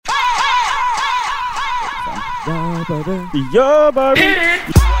Yeah, baby. Marshall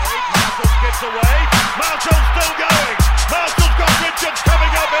gets away. Marshall's still going. Marshall's got Richards coming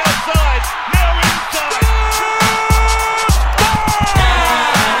up outside. Now inside.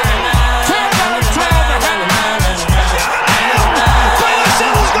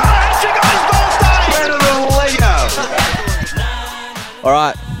 All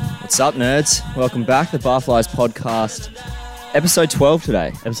right, what's up, nerds? Welcome back to the Barflies podcast, episode 12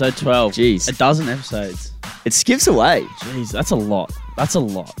 today. Episode 12. Jeez. A dozen episodes. It skips away. Jeez, that's a lot. That's a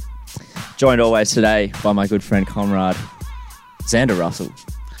lot. Joined always today by my good friend, comrade, Xander Russell.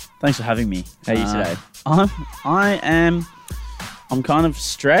 Thanks for having me. How are you today? I'm kind of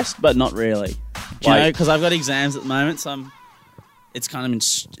stressed, but not really. Do you know, because I've got exams at the moment, so it's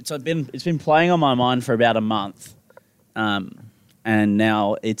been playing on my mind for about a month. And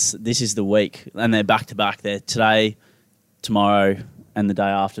now this is the week, and they're back to back. They're today, tomorrow, and the day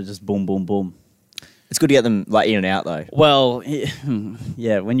after. Just boom, boom, boom. It's good to get them like in and out, though. Well,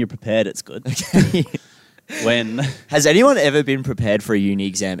 yeah, when you're prepared, it's good. Has anyone ever been prepared for a uni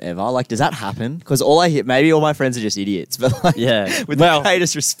exam ever? Like, does that happen? Because all I hear, maybe all my friends are just idiots, but like, yeah, with the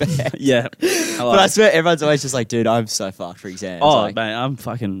greatest respect. Yeah, but I swear everyone's always just like, dude, I'm so fucked for exams. Oh, like, mate, I'm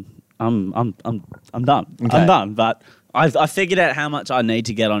done. Okay. I'm done, but. I figured out how much I need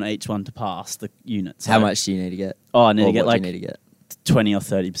to get on each one to pass the units. So how much do you need to get? Oh, I need to get what like do you need to get? 20 or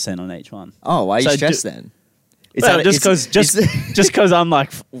 30% on each one. Oh, why are you stressed then? Just because I'm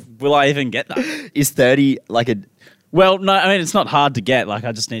like, will I even get that? Is 30 like a... Well, no, I mean, it's not hard to get. Like,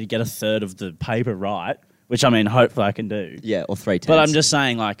 I just need to get a third of the paper right, which I mean, hopefully I can do. Yeah, or 3/10. But I'm just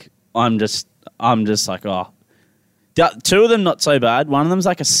saying, like, I'm just like, oh. Two of them not so bad. One of them's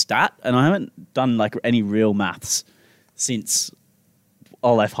like a stat, and I haven't done like any real maths since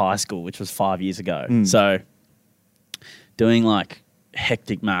I left high school, which was 5 years ago. So doing like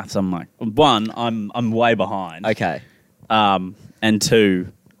hectic maths, I'm like, one, I'm way behind. Okay. And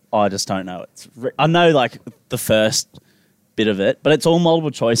two, I just don't know. I know like the first bit of it, but it's all multiple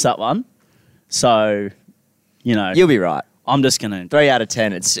choice, that one. So, you know. You'll be right. I'm just going to... 3 out of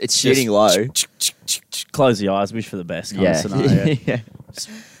 10, it's shooting low. Close your eyes, wish for the best kind of scenario. Yeah.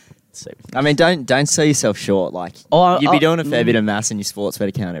 I mean, don't sell yourself short. Like, you'd be doing a fair bit of maths in your sports bet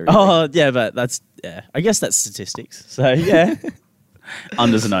account every week. Oh, yeah, but I guess that's statistics. So, yeah.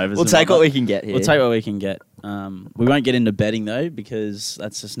 Unders and overs. We'll take what we can get here. We'll take what we can get. We won't get into betting, though, because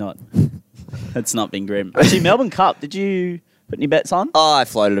that's just not... that's not been grim. Actually, Melbourne Cup, did you put any bets on? Oh, I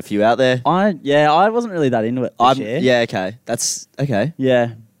floated a few out there. I wasn't really that into it this year. Yeah, okay. That's... Okay.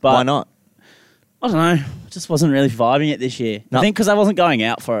 Yeah, but... Why not? I don't know. I just wasn't really vibing it this year. I think because I wasn't going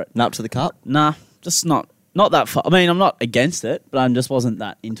out for it. Not up to the cup? Nah, just not that far. I mean, I'm not against it, but I just wasn't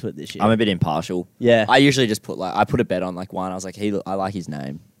that into it this year. I'm a bit impartial. Yeah. I usually just put I put a bet on like one. I was like, I like his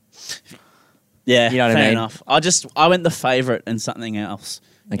name. Yeah, you know what fair I mean? enough. I went the favourite and something else.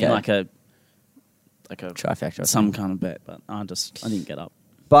 Okay. In like a trifecta. Some kind of bet, but I didn't get up.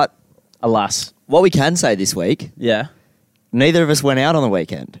 But alas, what we can say this week, yeah, neither of us went out on the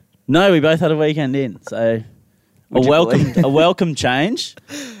weekend. No, we both had a weekend in, so a welcome change.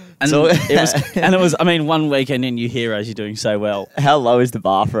 And So- it was. I mean, one weekend in, you heroes, you're doing so well. How low is the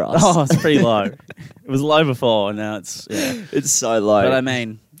bar for us? Oh, it's pretty low. It was low before, and now it's It's so low. But I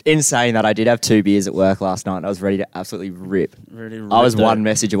mean, in saying that, I did have 2 beers at work last night, and I was ready to absolutely rip. I was one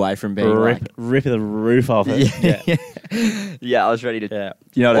message away from being rip the roof off it. Yeah, I was ready to. Yeah.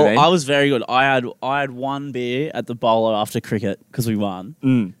 You know what I mean? I was very good. I had one beer at the bowler after cricket because we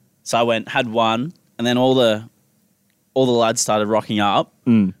won. So I had one, and then all the lads started rocking up.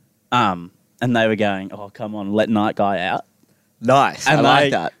 And they were going, "Oh, come on, let Night Guy out." Nice. And I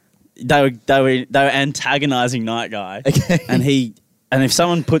like that. They were antagonising Night Guy. Okay. And if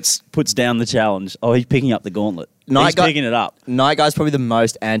someone puts down the challenge, he's picking up the gauntlet. He's picking it up. Night Guy's probably the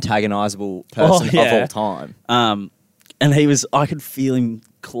most antagonisable person of all time. And I could feel him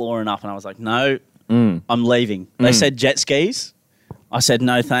clawing up, and I was like, "No, I'm leaving." They said jet skis. I said,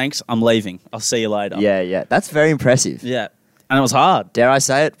 "No, thanks. I'm leaving. I'll see you later." Yeah. That's very impressive. Yeah. And it was hard. Dare I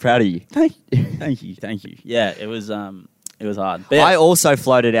say it? Proud of you. Thank you. Yeah, it was hard. But I also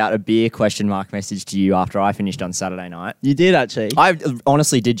floated out a beer question mark message to you after I finished on Saturday night. You did, actually. I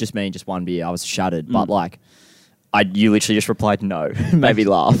honestly did just mean just one beer. I was shattered, but like, you literally just replied no, made me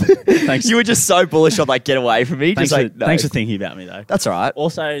laugh. Thanks. You were just so bullish on like, get away from me. Thanks, just no. Thanks for thinking about me, though. That's all right.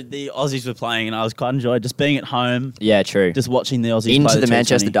 Also, the Aussies were playing, and I was quite enjoyed just being at home. Yeah, true. Just watching the Aussies into play the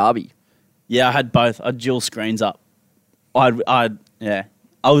Manchester Derby. Yeah, I had both. I had dual screens up. I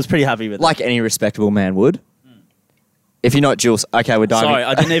was pretty happy with it. Like any respectable man would. If you're not Jules, okay, we're done. Sorry,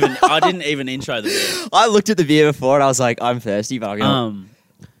 I didn't even intro the beer. I looked at the beer before and I was like, I'm thirsty, but I'm gonna...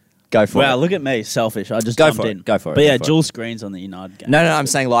 Go for Wow, it. look at me, selfish. I just Go jumped for it. in. Go for it. But Go yeah, for it. dual screens on the United game. No, I'm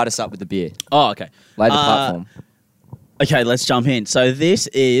saying light us up with the beer. Oh, okay. Lay the platform. Okay, let's jump in. So this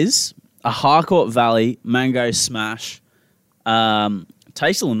is a Harcourt Valley Mango Smash.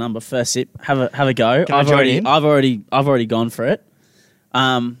 Taste a little number. First sip. Have a go. Can I join in? I've already gone for it.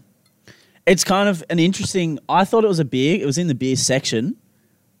 It's kind of an interesting. I thought it was a beer. It was in the beer section,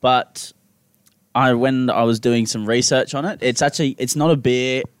 but when I was doing some research on it, it's not a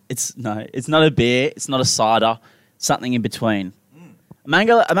beer. It's not a beer. It's not a cider. Something in between.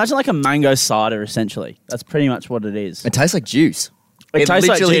 Mango. Imagine like a mango cider. Essentially, that's pretty much what it is. It tastes like juice. It tastes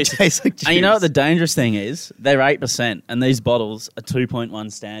like literally juice. tastes like juice. And you know what the dangerous thing is? They're 8%, and these bottles are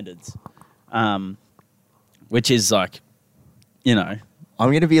 2.1 standards, which is like, you know, I'm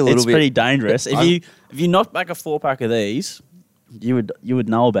going to be a little it's bit... pretty dangerous. If you knocked back a 4-pack of these, you would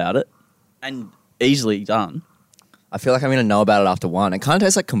know about it, and easily done. I feel like I'm going to know about it after one. It kind of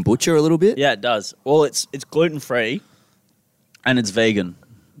tastes like kombucha a little bit. Yeah, it does. Well, it's gluten free, and it's vegan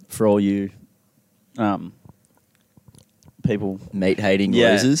for all you people. Meat-hating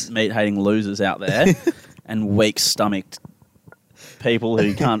losers. Meat-hating losers out there, and weak-stomached people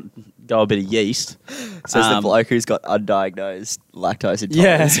who can't go a bit of yeast. Says the bloke who's got undiagnosed lactose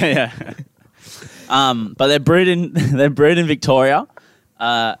intolerance. Yeah. But they're brewed in Victoria,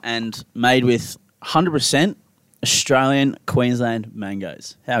 and made with 100% Australian Queensland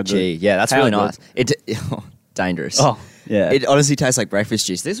mangoes. How good? Gee, yeah, that's How really good? nice. Dangerous. Oh, yeah. It honestly tastes like breakfast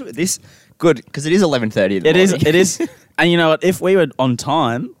juice. This good because it is 11:30 in the morning. It is. And you know what? If we were on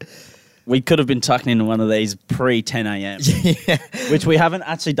time, we could have been tucking into one of these pre 10 a.m. Yeah. Which we haven't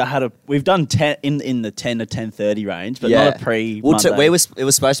actually done. We've done 10 in the 10 to 10:30 range, but Yeah. not a pre. Well, Monday. it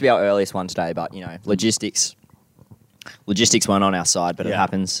was supposed to be our earliest one today, but you know, logistics weren't on our side, but it Yeah.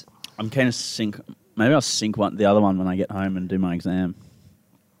 happens. I'm keen to sync. Maybe I'll sync the other one when I get home and do my exam.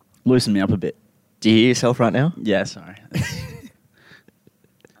 Loosen me up a bit. Do you hear yourself right now? Yeah, sorry.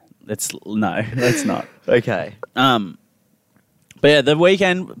 Let's not. Okay. But yeah, the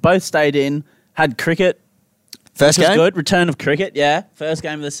weekend both stayed in. Had cricket. First Which was game? good. Return of cricket. Yeah, first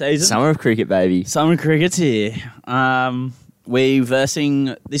game of the season. Summer of cricket, baby. Summer cricket's here. We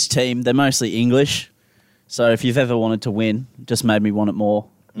versing this team. They're mostly English, so if you've ever wanted to win, just made me want it more.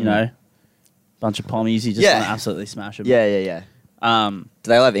 You know, bunch of pommies. You just Yeah. want to absolutely smash them. Yeah. Do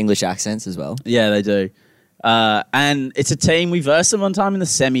they all have English accents as well? Yeah, they do. And it's a team, we versed them one time in the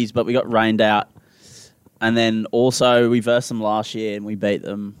semis, but we got rained out. And then also we versed them last year and we beat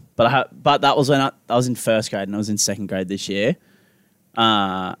them. But that was when I was in first grade and I was in second grade this year.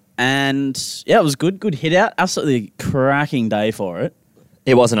 And yeah, it was good hit out. Absolutely cracking day for it.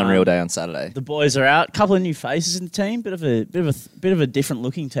 It was an unreal day on Saturday. The boys are out. Couple of new faces in the team. Bit of a different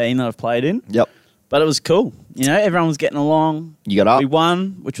looking team that I've played in. Yep. But it was cool. You know, everyone was getting along. You got up. We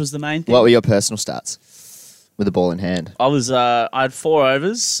won, which was the main thing. What were your personal stats with the ball in hand? I was I had 4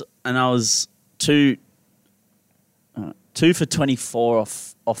 overs and I was 2 for 24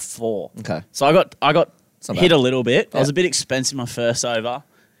 off 4. Okay. So I got It's not hit bad. a little bit. Yeah. I was a bit expensive my first over,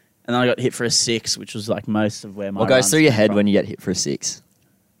 and then I got hit for a 6, which was like most of where my What goes runs through your came head from. when you get hit for a 6?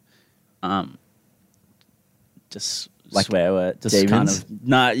 Just Like swear word, just demons?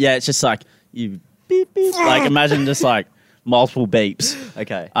 kind of yeah. It's just like you beep beep. Like imagine just like multiple beeps.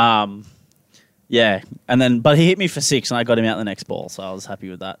 Okay. Yeah, and then but he hit me for 6, and I got him out the next ball, so I was happy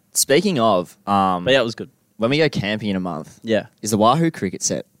with that. Speaking of, But yeah, it was good. when we go camping in a month, Yeah. is the Wahoo cricket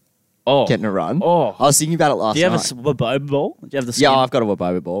set Oh, getting a run? Oh. I was thinking about it last do you have night. a boba ball? Do you have the Yeah, skin? I've got a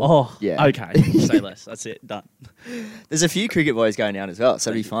Waboba ball. Oh, yeah. Okay, say less. That's it. Done. There's a few cricket boys going down as well, so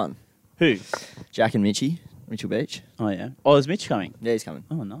it'll be fun. Who? Jack and Mitchell Beach. Oh yeah. Oh, is Mitch coming? Yeah, he's coming.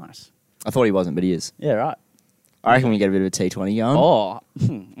 Oh, nice. I thought he wasn't, but he is. Yeah, right. I reckon we get a bit of a T20 going. Oh,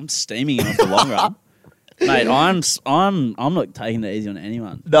 I'm steaming him off the long run, mate. I'm not taking it easy on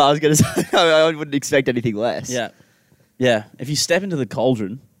anyone. No, I was going to say, I wouldn't expect anything less. Yeah. If you step into the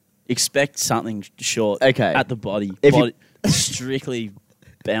cauldron, expect something short. Okay. At the body. If you- Body strictly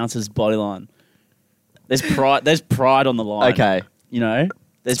bounces body line. There's pride on the line. Okay. You know.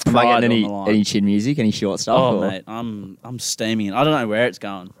 There's Am I pride getting on the line. any chin music, any short stuff? Oh, or- mate, I'm steaming it. I don't know where it's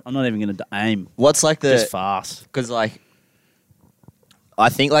going. I'm not even going to aim. What's like the... Just fast. Because like... I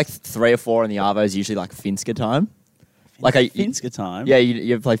think like 3 or 4 in the Arvo is usually like Finska time. Like Finska time. Yeah,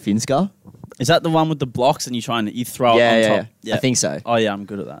 you ever play Finska? Is that the one with the blocks and you throw it on top? I think so. Oh yeah, I'm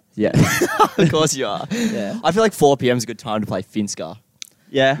good at that. Yeah. Of course you are. Yeah. I feel like 4 p.m. is a good time to play Finska.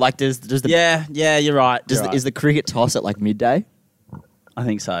 Yeah. Like does the yeah, you're right. is the cricket toss at like midday? I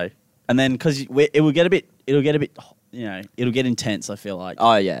think so. And then because it'll get a bit, you know, it'll get intense. I feel like.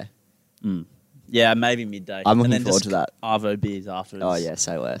 Oh yeah. Yeah, Yeah, maybe midday. I'm And looking then forward just to that. Arvo beers afterwards. Oh yeah,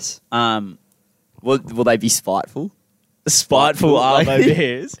 say less. Will They be spiteful? spiteful Like- Arvo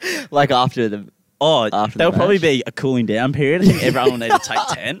beers. Like after the Oh, After the there'll probably match? be a cooling down period. I think everyone will need to take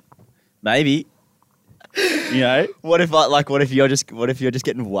 10. Maybe. You know? what if you're just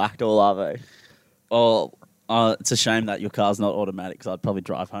getting whacked all Arvo? Oh, it's a shame that your car's not automatic because I'd probably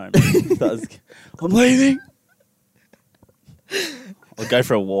drive home. I'm leaving. I'll go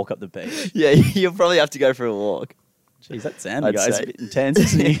for a walk up the beach. Yeah, you'll probably have to go for a walk. Jeez, that sound I'd guy's say. a bit intense,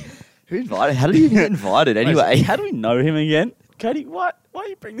 isn't he? Who invited? How did he even get invited anyway? How do we know him again? Cody, why do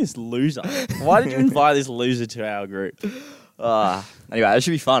you bring this loser? Why did you invite this loser to our group? Anyway, that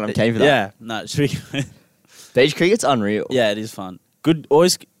should be fun. I'm keen for that. Yeah, no, it should be good. Beach cricket's unreal. Yeah, it is fun. Good,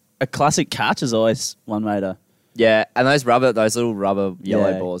 always a classic catch is always one way to. Yeah, and those little rubber yellow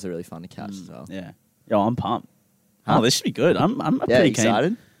Yeah. balls are really fun to catch as well. Yeah, yo, I'm pumped. Huh? Oh, this should be good. I'm Yeah, pretty keen.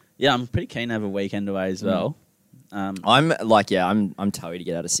 excited. Yeah, I'm pretty keen to have a weekend away as well. I'm totally to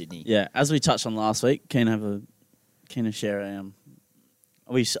get out of Sydney. Yeah, as we touched on last week, keen to share a.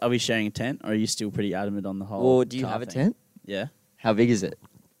 Are we sharing a tent, or are you still pretty adamant on the whole? Well, do you car have a thing? tent? Yeah, How big is it?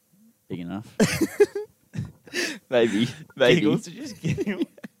 big enough. Maybe. Giggles to just get him.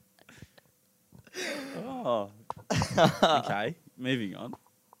 Oh. Okay, moving on.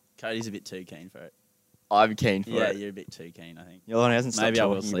 Cody's a bit too keen for it. I'm keen for Yeah, it. you're a bit too keen, I think. Your one hasn't stopped Maybe I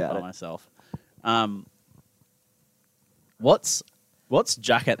will talking sleep about by it. myself. What's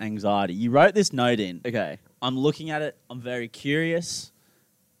jacket anxiety? You wrote this note in. Okay. I'm looking at it. I'm very curious.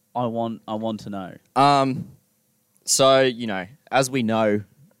 I want to know. So, as we know,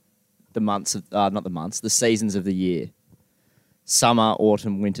 the seasons of the year, summer,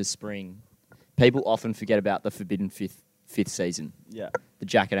 autumn, winter, spring, people often forget about the forbidden fifth season, Yeah. the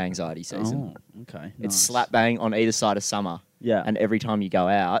jacket anxiety season. Oh, okay. It's nice. slap bang on either side of summer. Yeah. And every time you go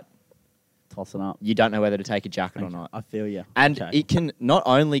out, tossing up. you don't know whether to take a jacket or Okay, not. I feel you. And Okay. it can, not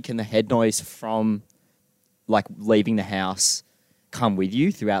only can the head noise from like leaving the house come with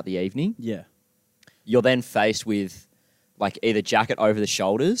you throughout the evening, Yeah. you're then faced with like either jacket over the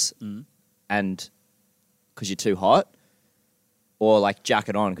shoulders Mm. and because you're too hot, or like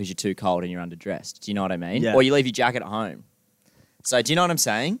jacket on because you're too cold and you're underdressed. Do you know what I mean? Yeah. Or you leave your jacket at home. So do you know what I'm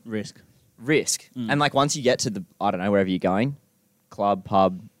saying? Risk. Risk. Mm. And like once you get to the, I don't know, wherever you're going, club,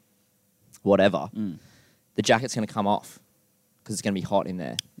 pub, whatever, Mm. the jacket's going to come off because it's going to be hot in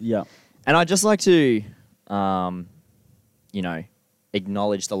there. Yeah. And I'd just like to,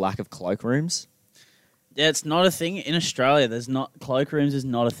 acknowledge the lack of cloakrooms. Yeah, it's not a thing in Australia. There's not cloakrooms is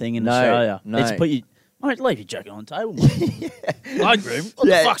not a thing in No, Australia. no. It's put you. Mate, leave your jacket on the table, mate. Cloakroom? What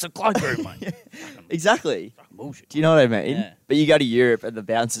Yeah. the fuck's a cloakroom, mate? Exactly. Fucking bullshit. Do you know what I mean? Yeah. But you go to Europe and the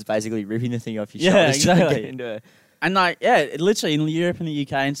bouncer's basically ripping the thing off your Yeah, shoulders trying to exactly. get into it. And like, yeah, it literally in Europe and the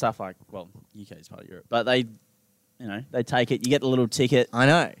UK and stuff like, well, UK is part of Europe, but they take it. You get the little ticket. I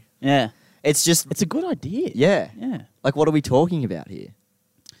know. Yeah, It's just, it's a good idea. yeah. Yeah. Like, what are we talking about here?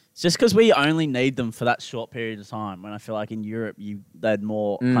 It's just because we only need them for that short period of time. When I feel like in Europe, they had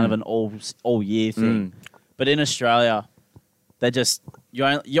more kind of an all year thing. But in Australia, they're just you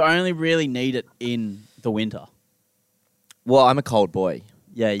only really need it in the winter. Well, I'm a cold boy.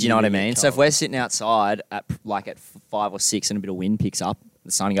 Yeah, Do you know what I mean? So if we're sitting outside at 5 or 6 and a bit of wind picks up,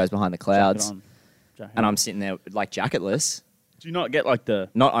 the sun goes behind the clouds, and I'm sitting there like jacketless. do you not get like the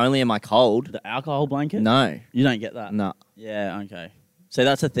Not only am I cold, alcohol blanket? no, You don't get that. no. Yeah, okay. So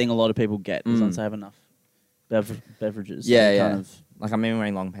that's a thing a lot of people get is once they have enough beverages. Yeah, they yeah. kind of, Like I'm even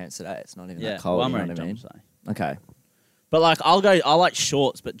wearing long pants today. It's not even yeah. that cold. Well, I'm you know wearing what I mean? jumpers, though. Okay. But like I like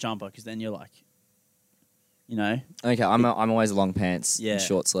shorts but jumper because then you're like, Okay. I'm always long pants, Yeah. and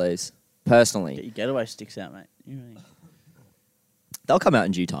short sleeves. get Personally, your getaway sticks out, mate. they'll come out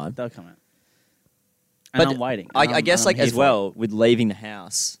in due time. They'll come out. And But I'm waiting. I guess I'm like here as for well with leaving the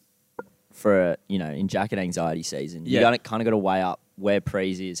house for in jacket anxiety season, you Yeah. kind of got to weigh up where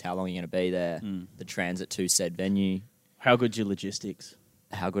prees is, how long you're going to be there, Mm. the transit to said venue. How good's your logistics?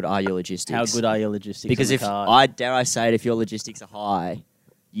 How good are your logistics? How good are your logistics? Because on if the card? dare I say it, if your logistics are high,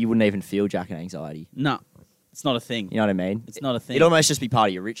 you wouldn't even feel jacket anxiety. No, it's not a thing. You know what I mean? It's not a thing. It'd almost just be part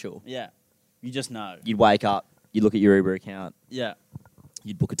of your ritual. Yeah, you just know. You'd wake up, you'd look at your Uber account, Yeah,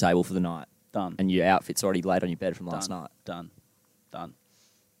 you'd book a table for the night, done. and your outfit's already laid on your bed from last night. Done.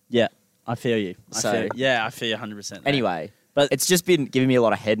 Yeah, I feel you. So- I feel you 100%. Anyway, But- it's just been giving me a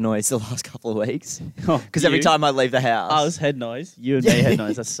lot of head noise the last couple of weeks. Because Because every time I leave the house, Oh, it's head noise. You and me head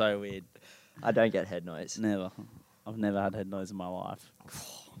noise. That's so weird. I don't get head noise. Never. I've never had head noise in my life.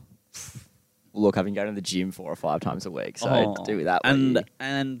 Look, I've been going to the gym 4 or 5 times a week, so do with that. what And you-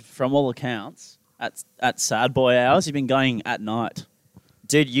 and from all accounts, at sad boy hours, you've been going at night.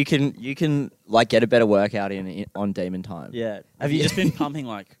 Dude, you can like get a better workout in on demon time. Yeah. Have you just been pumping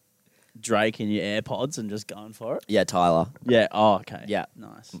like Drake in your AirPods and just going for it? Yeah, Tyler. Yeah. Oh, okay. Yeah.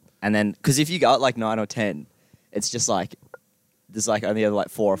 Nice. And then, because if you go at like 9 or 10, it's just like, there's like only like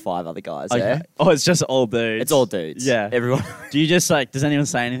 4 or 5 other guys there. Oh, it's just all dudes. It's all dudes. Yeah. Everyone. Do you just like, does anyone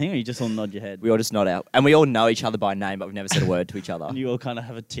say anything or you just all nod your head? We all just nod out. And we all know each other by name, but we've never said a word to each other. And you all kind of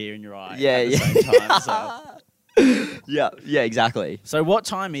have a tear in your eye Yeah, at the yeah. same time as well. Yeah, exactly. So what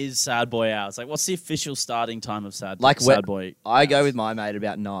time is Sad Boy Hours? Like, what's the official starting time of Sad Like Boy? I go with my mate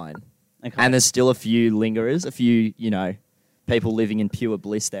about 9. Okay. And there's still a few lingerers, a few, people living in pure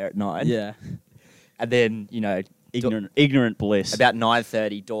bliss there at 9. Yeah. And then, Ignorant bliss. about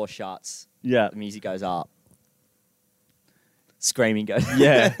 9:30, door shuts. Yeah. The music goes up. Screaming goes.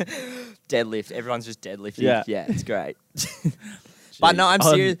 Yeah. Deadlift. Everyone's just deadlifting. Yeah. Yeah, it's great. But no, I'm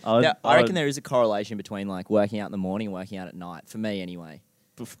serious. I reckon there is a correlation between like working out in the morning and working out at night. For me, anyway.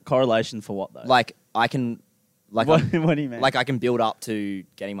 Correlation for what though? Like I can, like what do you mean? like I can build up to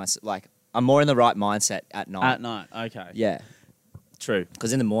getting my like. I'm more in the right mindset at night. At night. Okay. Yeah. True.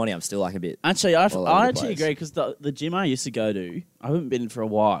 Because in the morning I'm still like a bit. Actually, all over I the actually place. agree because the gym I used to go to, I haven't been for a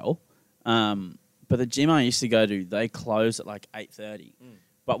while, but the gym I used to go to, they close at like 8:30.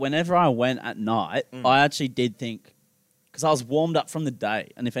 But whenever I went at night, I actually did think, because I was warmed up from the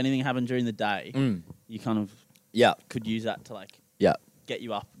day, and if anything happened during the day, you kind of Yeah. could use that to like Yeah. get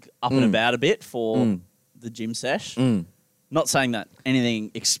you up and about a bit for the gym sesh. Not saying that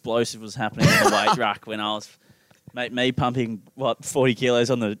anything explosive was happening in the weight rack when I was, mate, me pumping 40 kilos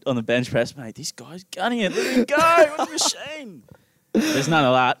on the bench press, mate. This guy's gunning it. Let him go. What a machine. There's none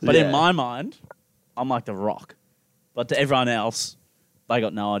of that. But in my mind, I'm like the Rock. But to everyone else, they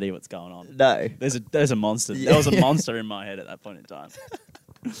got no idea what's going on. No. There's a monster. Yeah. There was a monster in my head at that point in time.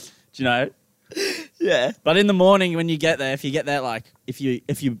 Do you know? Yeah. But in the morning when you get there, if you get there like if you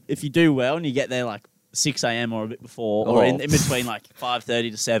do well and you get there like 6 a.m. or a bit before, or in between like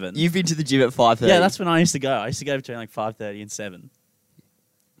 5:30 to 7. You've been to the gym at 5:30. Yeah, that's when I used to go. I used to go between like 5:30 and 7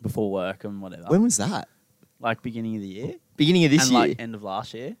 before work and whatever. When was that? Like beginning of the year Beginning of this and year. like end of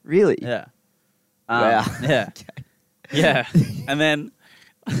last year. Really? Yeah. Wow. Yeah. Yeah. And then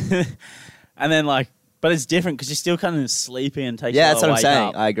like, but it's different because you're still kind of sleepy and takes. Yeah, you that's what I'm wake saying.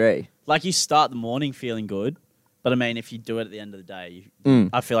 Up. I agree. Like you start the morning feeling good, but I mean, if you do it at the end of the day,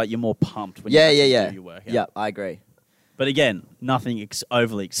 I feel like you're more pumped when you actually do your workout. Yeah, I agree. But again, nothing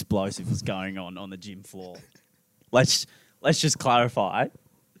overly explosive was going on the gym floor. Let's just clarify.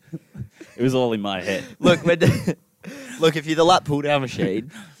 It was all in my head. Look, if you're the lat pull down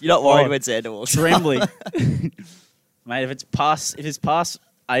machine, you're not worried when Xander walks. Trembling. Mate, if it's past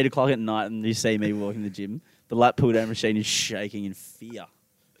 8 o'clock at night and you see me walking the gym, the lat pull down machine is shaking in fear.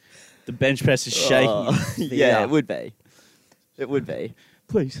 The bench press is shaking in fear. Yeah, it would be. It would be.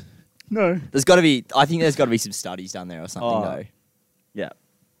 Please. No. There's got to be. I think there's got to be some studies done there or something though. Yeah.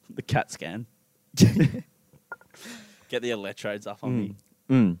 The CAT scan. Get the electrodes up on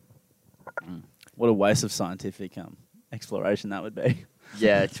me. What a waste of scientific exploration that would be.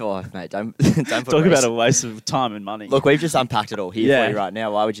 Yeah, mate, don't put Talk about a waste of time and money. Look, we've just unpacked it all here Yeah. for you right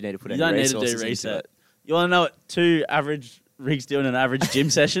now. Why would you need to put you any don't need to resources do into research. it? You want to know what 2 average rigs doing an average gym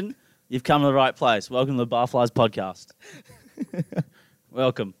session? You've come to the right place. Welcome to the Barflies podcast.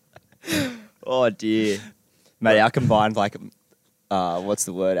 Welcome. Oh dear, mate, our combined what's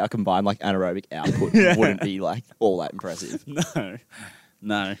the word? Our combined anaerobic output wouldn't be like all that impressive.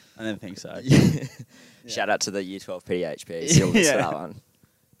 No, I don't think so. Shout out to the Year 12 PHP. Silvers for that one.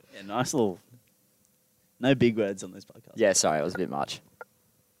 Yeah, nice little. No big words on this podcast. Yeah, sorry, it was a bit much.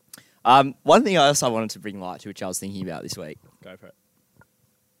 One thing I wanted to bring light to, which I was thinking about this week. Go for it.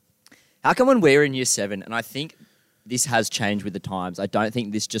 How come when we were in Year 7, and I think this has changed with the times, I don't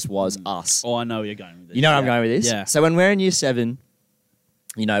think this just was us. Oh, I know where you're going with this. You know where I'm going with this? Yeah. So when we're in Year 7,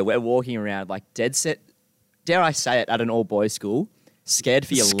 we're walking around like dead set, dare I say it, at an all-boys school, scared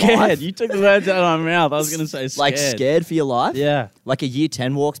for your life. You took the words out of my mouth. I was going to say scared. Like scared for your life? Yeah. Like a Year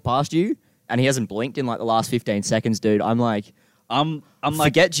 10 walks past you, and he hasn't blinked in like the last 15 seconds, dude. I'm like... I'm like,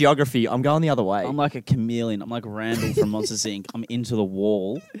 forget geography. I'm going the other way. I'm like a chameleon. I'm like Randall from Monsters Inc. I'm into the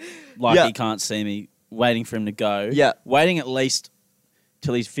wall, like he can't see me, waiting for him to go. Yeah. Waiting at least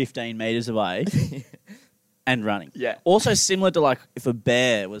till he's 15 meters away and running. Yeah. Also similar to like if a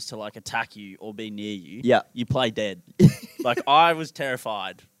bear was to like attack you or be near you, you play dead. Like I was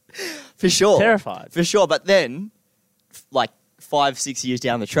terrified. For sure. Terrified. For sure. But then, like 5-6 years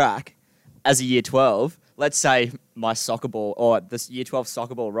down the track, as a Year 12, let's say my soccer ball or this Year 12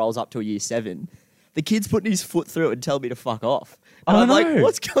 soccer ball rolls up to a Year 7, the kid's putting his foot through it and telling me to fuck off. And I'm like,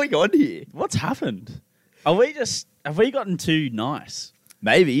 what's going on here? What's happened? Have we gotten too nice?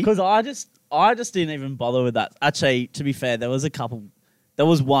 Maybe. Because I just didn't even bother with that. Actually, to be fair, there was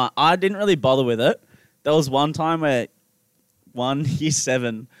one. I didn't really bother with it. There was one time where one year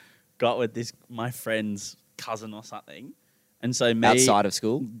 7 got with my friend's cousin or something. And so me... Outside of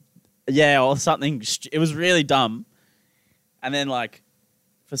school? Yeah, or something. It was really dumb. And then, like,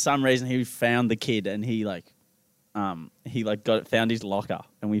 for some reason, he found the kid and he found his locker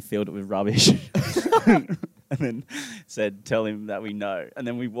and we filled it with rubbish. And then said, tell him that we know. And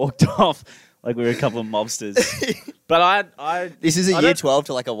then we walked off like we were a couple of mobsters. But This is a year 12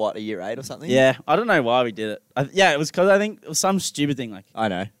 to like a year 8 or something? Yeah, I don't know why we did it. It was because I think it was some stupid thing. Like I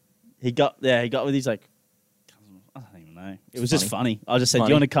know. he got with his like, I don't even know. It was just funny. I just said, Funny.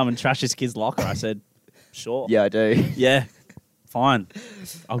 "Do you want to come and trash this kid's locker?" I said, "Sure." Yeah, I do. Yeah. Fine.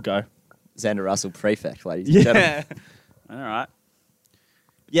 I'll go. Xander Russell prefect, ladies and gentlemen. All right.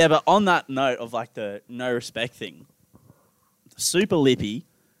 Yeah, but on that note of like the no respect thing, super lippy,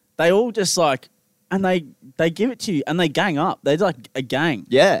 they all just like, and they give it to you and they gang up. They're like a gang.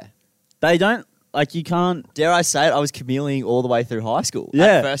 Yeah. They don't, like you can't. Dare I say it, I was chameleoning all the way through high school. Yeah.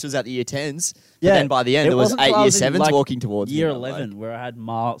 At first it was at the year 10s, but Yeah. then by the end It there was wasn't 8 till I year was in, 7s like, walking towards Year me. 11 where I had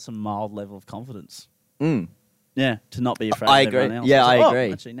some mild level of confidence. Mm. Yeah, to not be afraid I of agree. everyone else. Yeah, was I like,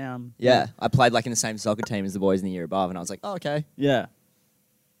 agree. Actually, now I'm... Yeah. I played like in the same soccer team as the boys in the year above and I was like, oh, okay, Yeah.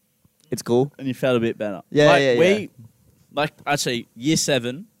 it's cool. And you felt a bit better. Yeah, like, yeah. Like, actually, year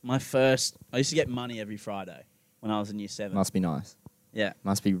 7, I used to get money every Friday when I was in year 7. Must be nice. Yeah.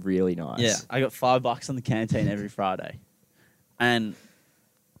 Must be really nice. Yeah, I got $5 on the canteen every Friday. And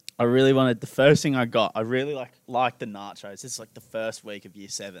I really wanted, the first thing I got, I really liked the nachos. This is like the first week of year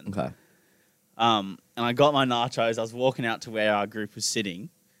 7. Okay. And I got my nachos. I was walking out to where our group was sitting.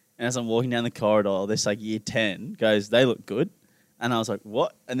 And as I'm walking down the corridor, this like year 10 goes, they look good. And I was like,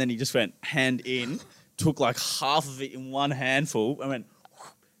 what? And then he just went hand in, took like half of it in one handful and went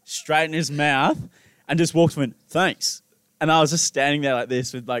straight in his mouth and just walked and went, thanks. And I was just standing there like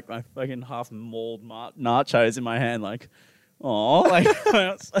this with like my fucking half mauled nachos in my hand, like, oh, like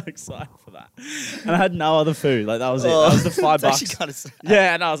I was so excited for that. And I had no other food. Like that was it. That was the $5. It's actually kind of sad.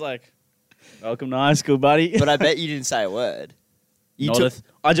 Yeah, and I was like, welcome to high school, buddy. But I bet you didn't say a word.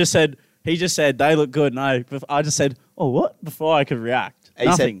 I just said, he just said, they look good. No, I just said, oh, what? Before I could react.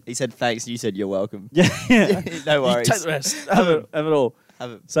 Nothing. He said thanks and you said you're welcome. Yeah. No worries. You take the rest. Have it all.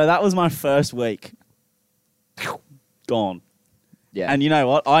 Have it. So that was my first week. Gone. Yeah. And you know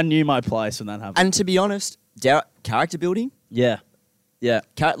what? I knew my place when that happened. And to be honest, character building, Yeah. Yeah.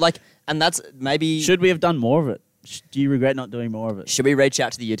 and that's maybe... Should we have done more of it? Do you regret not doing more of it? Should we reach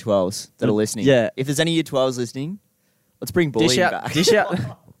out to the year 12s that are listening? Yeah. If there's any year 12s listening, let's bring bullying back.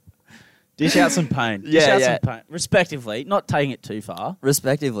 Dish out some pain. Dish Yeah, out yeah. some pain. Respectively, not taking it too far.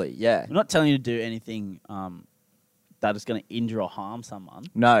 Respectively, yeah. I'm not telling you to do anything that is going to injure or harm someone,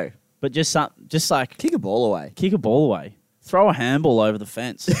 No. but just like Kick a ball away. kick a ball away, throw a handball over the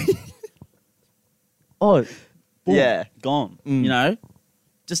fence. Boom, Yeah. gone. Mm. You know,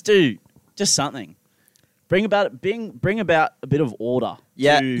 just something. Bring about a bit of order.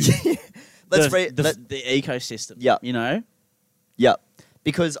 Yeah. to the ecosystem. Yeah. You know, Yep.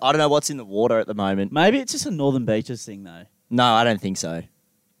 Because I don't know what's in the water at the moment. maybe it's just a Northern Beaches thing though. No, I don't think so.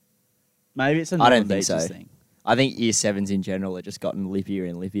 Maybe it's a I Northern don't think Beaches so. thing. I think year 7s in general have just gotten lippier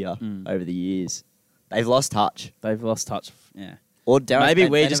and lippier Mm. over the years. They've lost touch. They've lost touch. Yeah. Or Maybe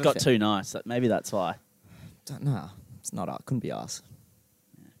we they just never got too nice. Maybe that's why. No, it's not. Couldn't be us.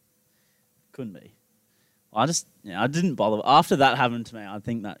 Couldn't be. I didn't bother. After that happened to me, I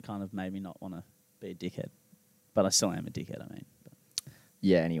think that kind of made me not want to be a dickhead. But I still am a dickhead, I mean.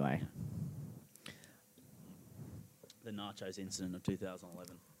 Yeah, anyway. The nachos incident of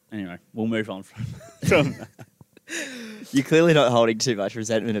 2011. Anyway, we'll move on from that. You're clearly not holding too much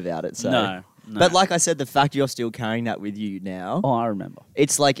resentment about it. So. No. But like I said, the fact you're still carrying that with you now, Oh, I remember.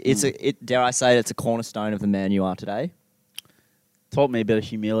 it's like, dare I say it's a cornerstone of the man you are today? Taught me a bit of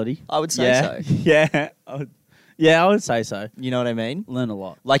humility. I would say so. Yeah. I would say so. You know what I mean? Learn a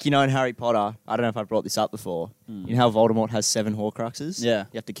lot. Like, in Harry Potter, I don't know if I brought this up before. You know how Voldemort has 7 Horcruxes? Yeah.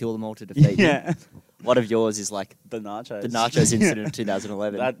 You have to kill them all to defeat them. Yeah. One of yours is like The nachos. the nachos incident of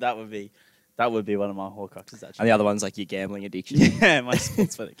 2011. That would be one of my Horcruxes, actually. And the other one's like your gambling addiction. Yeah, my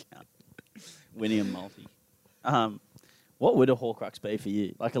sports bet account. Winning a multi. What would a Horcrux be for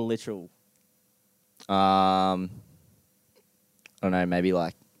you? Like a literal... I don't know, maybe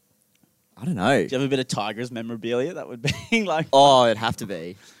like, I don't know. Do you have a bit of Tigers memorabilia? That would be like... Oh, it'd have to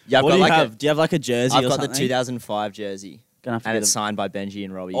be. Yeah, I've What got do you like have? Do you have like a jersey I've or got something? the 2005 jersey. Gonna have to And get it's a- signed by Benji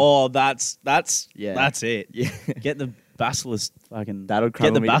and Robbie. Oh, that's Yeah. That's it. Yeah. Get the basilisk fucking That'll get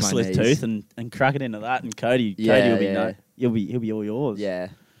crumble the me to my basilisk knees. tooth and crack it into that, and Cody Yeah, will be yeah. he'll be all yours. Yeah.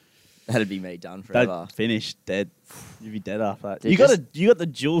 That'd be me done forever. That finish dead. You'd be dead after that. Dude, You got the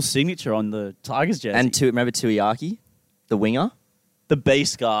dual signature on the Tigers jersey. And remember Tuiaki, the winger? the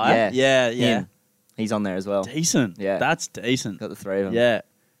beast guy. Yeah. Yeah. Him. He's on there as well. Decent. Yeah. That's decent. Got the three of them. Yeah.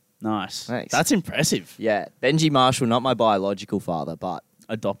 Nice. Thanks. That's impressive. Yeah. Benji Marshall, not my biological father, but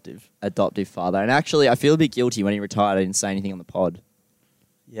Adoptive. adoptive father. And actually, I feel a bit guilty when he retired. I didn't say anything on the pod.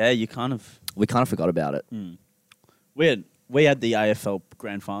 Yeah, you kind of. We kind of forgot about it. We had the AFL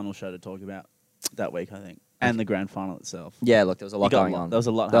Grand Final show to talk about that week, I think, and the Grand Final itself. Yeah, look, there was a lot going on. There was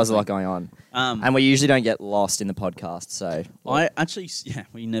a lot. There was a lot going on. And we usually don't get lost in the podcast, so...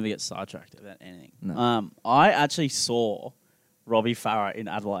 We never get sidetracked about anything. No. I actually saw Robbie Farah in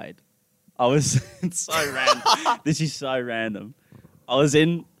Adelaide. It's so random. This is so random. I was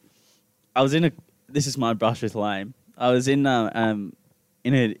in a. This is my brush with lame. I was in a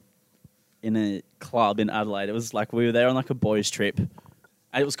club in Adelaide. It was like we were there on like a boys' trip, and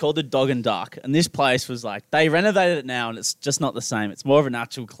it was called the Dog and Duck. And this place was like they renovated it now, and it's just not the same. It's more of an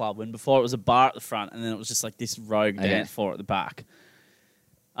actual club. When before it was a bar at the front, and then it was just like this rogue dance floor at the back.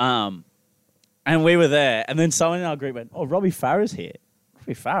 And we were there, and then someone in our group went, "Oh, Robbie Farah's here."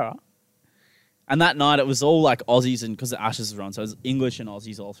 Robbie Farah. And that night it was all like Aussies, and because the Ashes were on, so it was English and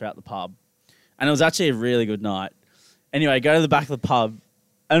Aussies all throughout the pub. And it was actually a really good night. Anyway, go to the back of the pub,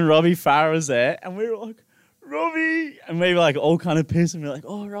 and Robbie Farah was there, and we were like, Robbie! And we were like all kind of pissed, and we were like,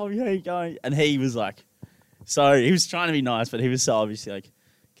 oh, Robbie, how you going? And he was like, so he was trying to be nice, but he was so obviously like,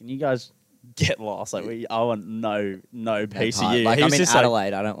 can you guys get lost? Like, I want no piece of you. Like, He I'm was in just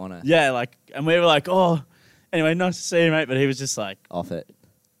Adelaide, I don't want to... Yeah, like, and we were like, oh, anyway, nice to see you, mate. But he was just like, Off it.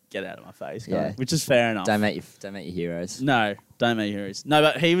 get out of my face, Yeah. guy, which is fair enough. Don't make your heroes. No, don't make heroes. No,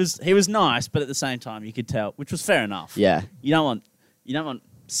 but he was nice, but at the same time you could tell, which was fair enough. Yeah. You don't want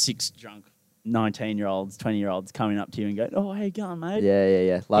 6 drunk 19-year-olds, 20-year-olds coming up to you and going, "Oh, how you going, mate?"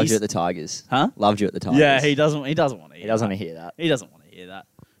 Yeah. Loved you at the Tigers. Huh? Loved you at the Tigers. Yeah, he doesn't want to hear He doesn't that. want to hear that. He doesn't want to hear that.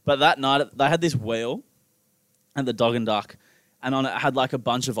 But that night they had this wheel at the Dog and Duck, and on it had like a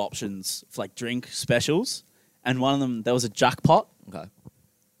bunch of options for like drink specials, and one of them there was a jackpot Okay.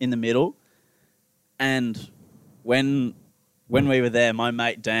 in the middle. And when we were there, my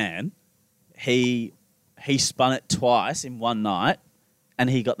mate Dan, he spun it twice in one night, and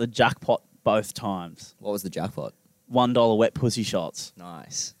he got the jackpot both times. What was the jackpot? $1 wet pussy shots.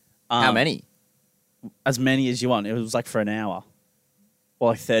 Nice. How many? As many as you want. It was like for an hour, or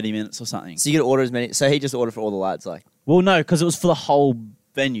like 30 minutes or something. So you could order as many... So he just ordered for all the lads, like... Well, no, because it was for the whole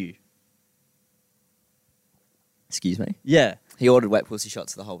venue. Excuse me? Yeah. He ordered wet pussy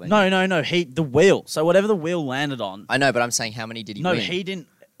shots for the whole venue. No. The wheel. So whatever the wheel landed on. I know, but I'm saying how many did he No, win? he didn't.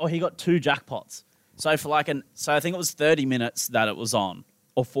 Oh, he got 2 jackpots. So for like so I think it was 30 minutes that it was on,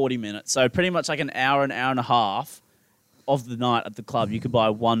 or 40 minutes. So pretty much like an hour and a half of the night at the club, you could buy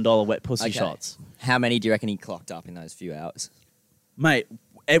 $1 wet pussy shots. How many do you reckon he clocked up in those few hours? Mate,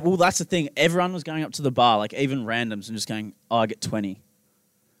 well, that's the thing. Everyone was going up to the bar, like even randoms, and just going, "Oh, I get 20,"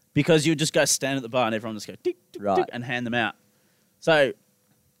 because you would just go stand at the bar and everyone would just go tick, tick, Right. tick, and hand them out. So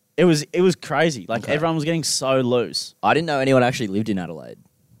it was crazy. Like everyone was getting so loose. I didn't know anyone actually lived in Adelaide.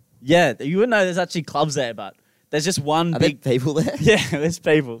 Yeah, you wouldn't know there's actually clubs there, but there's just one Are big. there people there? Yeah, there's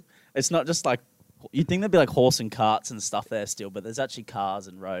people. It's not just like you'd think there'd be like horse and carts and stuff there still, but there's actually cars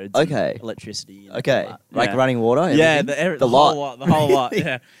and roads. Okay. And electricity. And Okay. all that. Like Yeah. running water? Yeah, everything? the lot. whole lot. The whole lot.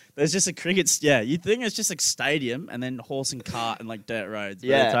 Yeah, there's just a cricket. Yeah, you'd think it's just like stadium and then horse and cart and like dirt roads. But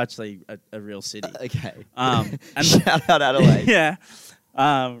Yeah. it's actually a real city. Okay. And Shout out Adelaide. yeah,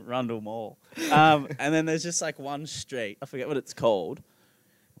 Rundle Mall. And then there's just like one street. I forget what it's called,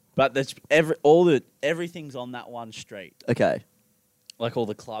 but there's everything's on that one street. Okay. Like all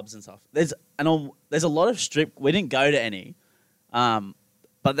the clubs and stuff. There's a lot of strip. We didn't go to any,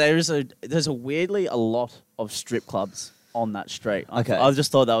 but there's a weirdly a lot of strip clubs on that street. Okay. I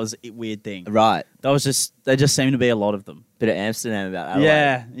just thought that was a weird thing. Right. There just seemed to be a lot of them. Bit of Amsterdam about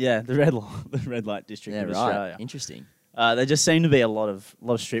Adelaide. Yeah, the red light district Yeah, of right. Australia. Interesting. There just seemed to be a lot of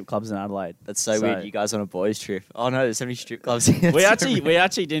strip clubs in Adelaide. That's so weird. You guys on a boys' trip. Oh no, there's so many strip clubs here. We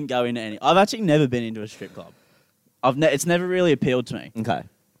actually didn't go into any. I've actually never been into a strip club. It's never really appealed to me. Okay.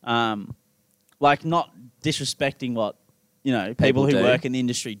 Like not disrespecting what people People who do. work in the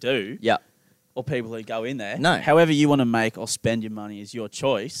industry do, Yeah. or people who go in there. No. However you want to make or spend your money is your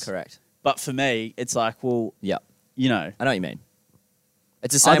choice. Correct. But for me, it's like, well, Yeah. I I know what you mean.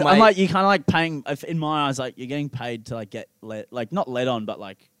 It's the same way. I'm like, you kind of like paying. In my eyes, like you're getting paid to like get not led on, but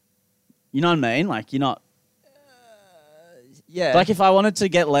like, you know what I mean? Like you're not. yeah. Like if I wanted to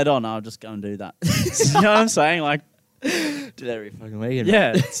get led on, I'll just go and do that. You know what I'm saying? Like, Do that every fucking weekend.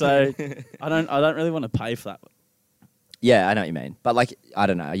 Yeah, so I don't really want to pay for that. Yeah, I know what you mean. But, like, I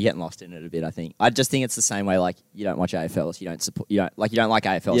don't know. You're getting lost in it a bit, I think. I just think it's the same way, like, you don't watch AFL, so you don't support... you don't like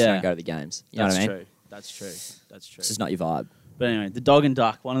AFL, so you don't go to the games. You know what I mean? True. That's true. That's true. It's just not your vibe. But anyway, the Dog and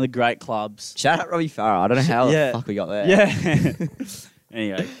Duck, one of the great clubs. Shout out Robbie Farah. I don't know how the fuck we got there. Yeah.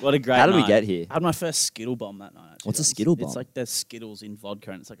 Anyway, what a great How did we night. get here? I had my first Skittle bomb that night. Actually. What's a Skittle bomb? It's like there's Skittles in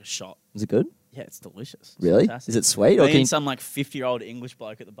vodka and it's like a shot. Was it good? Yeah, it's delicious. It's Really? fantastic. Is it sweet? Or Me can and some like 50-year-old English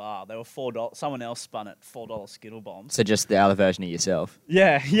bloke at the bar. They were $4. Someone else spun it $4 Skittle bombs. So just the other version of yourself?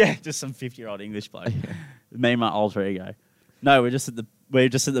 Yeah, just some 50-year-old English bloke. Me and my alter ego. No, we're just at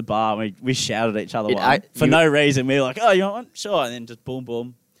the bar. And we shouted at each other for no reason. We were like, "Oh, you want one? Sure." And then just boom,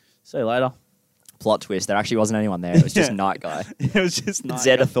 boom. See you later. Plot twist. There actually wasn't anyone there. It was just Night Guy. It was just Night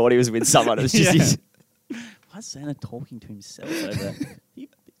Zeta Guy. thought he was with someone. It was just his... Why is Xana talking to himself over there? He's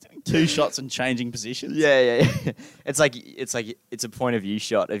doing 2 shots and changing positions. Yeah. It's a point of view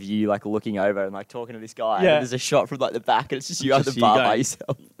shot of you like looking over and like talking to this guy. Yeah. And there's a shot from like the back and it's just you at Just the you bar going. by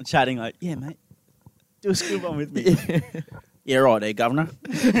yourself. Chatting like, yeah, mate. Do a skill bomb with me. Yeah, right there, governor.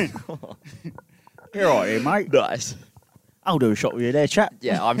 You're right here, mate. Nice. I'll do a shot with you there, chap.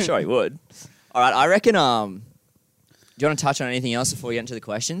 Yeah, I'm sure he would. All right, I reckon. Do you want to touch on anything else before we get into the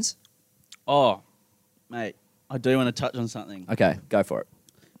questions? Oh, mate, I do want to touch on something. Okay, go for it.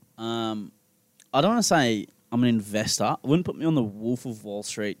 I don't want to say I'm an investor. I wouldn't put me on the Wolf of Wall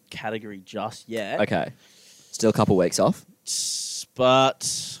Street category just yet. Okay, still a couple weeks off.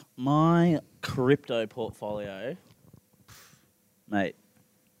 But my crypto portfolio, mate,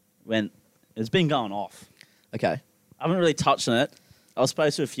 it's been going off. Okay. I haven't really touched on it. I was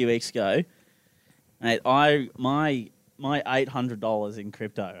supposed to a few weeks ago. Mate, my $800 in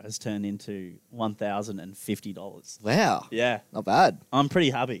crypto has turned into $1,050. Wow. Yeah. Not bad. I'm pretty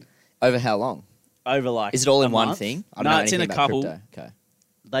happy. Over how long? Over like Is it all a in one month. thing? I No, know it's in a anything about couple. crypto. Okay.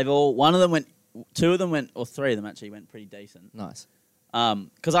 They've all, one of them went, 2 of them went, or 3 of them actually went pretty decent. Nice.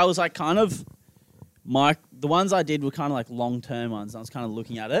 Because I was like kind of, the ones I did were kind of like long-term ones. And I was kind of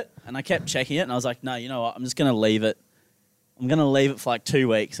looking at it and I kept checking it and I was like, no, you know what? I'm just going to leave it. I'm going to leave it for like 2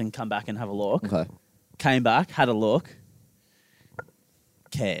 weeks and come back and have a look. Okay. Came back, had a look.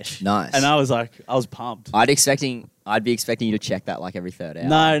 Cash. Nice. And I was pumped. I'd be expecting you to check that like every third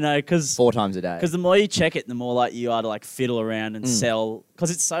hour. No, because 4 times a day. the more you check it, the more like you are to like fiddle around and sell. Because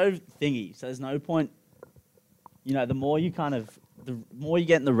it's so thingy. So there's no point. You know, the more you get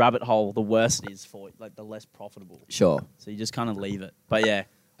in the rabbit hole, the worse it is for like the less profitable. Sure. So you just kind of leave it. But yeah.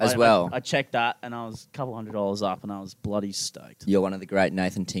 Well. I checked that and I was a couple $100 up and I was bloody stoked. You're one of the great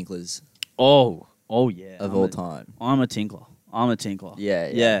Nathan Tinklers Oh yeah. of all time. I'm a tinkler.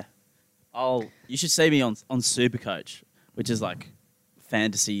 Yeah. You should see me on Supercoach, which is like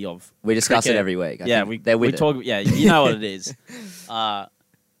fantasy of We discuss cricket. it every week. Yeah, we talk. Yeah, you know what it is. I'm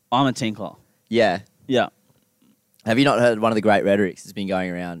a tinkler. Yeah. Yeah. Have you not heard one of the great rhetorics that's been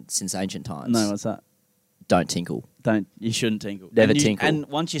going around since ancient times? No, what's that? Don't tinkle. You shouldn't tinkle. Never tinkle. And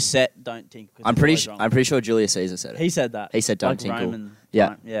once you're set, don't tinkle. 'cause I'm it's always wrong. pretty sure Julius Caesar said it. He said that. He said don't like tinkle. Roman Yeah.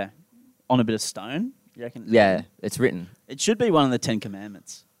 time. Yeah. On a bit of stone. You reckon? Yeah, it's written. It should be one of the 10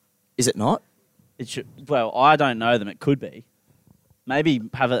 Commandments. Is it not? It should. Well, I don't know them. It could be. Maybe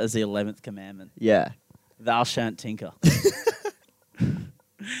have it as the 11th commandment. Yeah. Thou shan't tinker.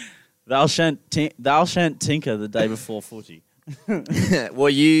 Thou shan't tinker the day before footy. Well,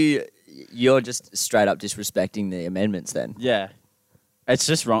 you're just straight up disrespecting the amendments then. Yeah. It's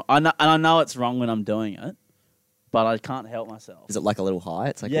just wrong. I know it's wrong when I'm doing it, but I can't help myself. Is it like a little high?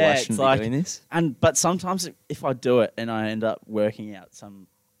 It's like, Yeah, why it's shouldn't like- be doing this? But sometimes if I do it and I end up working out some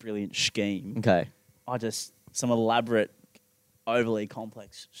brilliant scheme, Okay. some elaborate, overly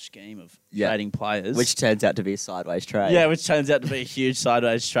complex scheme of Yeah. trading players. Which turns out to be a sideways trade. Yeah, which turns out to be a huge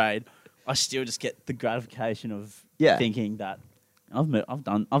sideways trade. I still just get the gratification of thinking that I've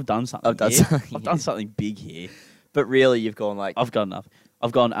done something. I've done here. something I've done something big here. But really, you've gone like... I've got enough.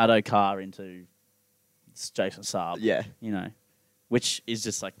 I've gone Addo Carr into Jason Saab. Yeah. You know, which is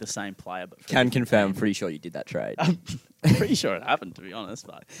just like the same player, but Can confirm, I'm pretty sure you did that trade. I'm pretty sure it happened, to be honest.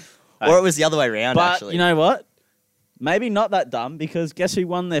 But Or it was the other way around, but actually. you know what? Maybe not that dumb, because guess who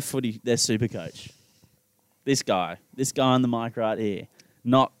won their super coach? This guy on the mic right here.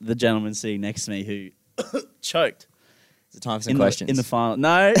 Not the gentleman sitting next to me who choked Is it time for some questions? in the final.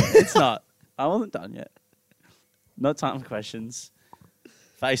 No, it's not. I wasn't done yet. Not time for questions.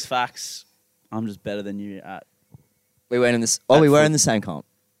 Face facts. I'm just better than you at. We weren't in this... Oh, we were in the same comp.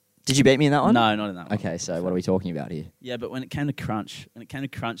 Did you beat me in that one? No, not in that one. Okay, so what are we talking about here? Yeah, but when it came to crunch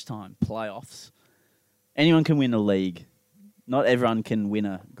time, playoffs, anyone can win a league. Not everyone can win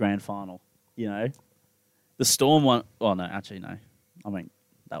a grand final, you know? The Storm one. Oh no, actually no. I mean,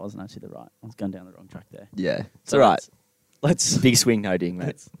 that wasn't actually the right. I was going down the wrong track there. Yeah. It's So all right. Let's Big swing, no ding,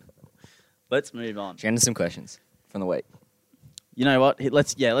 mate. let's move on. Get into some questions from the week. You know what?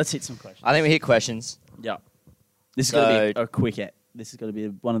 Let's hit some questions. I think we hit questions. Yeah. This is going to So- be a quick. This is going to be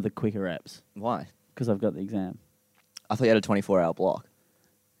one of the quicker reps Why? because I've got the exam. I thought you had a 24-hour block.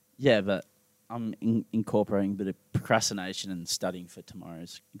 Yeah, but I'm incorporating a bit of procrastination and studying for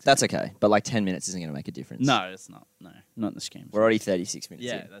tomorrow's exam. That's okay. But like 10 minutes isn't going to make a difference. No, it's not. No, not in the scheme. We're already 36 minutes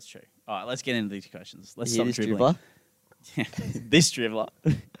Yeah, in. that's true. All right, let's get into these questions. Let's You hear stop this dribbling. dribbler? This dribbler.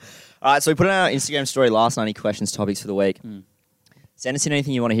 All right, so we put on our Instagram story last night, any questions, topics for the week. Send us in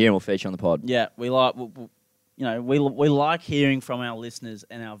anything you want to hear and we'll feature on the pod. Yeah, we like, we like hearing from our listeners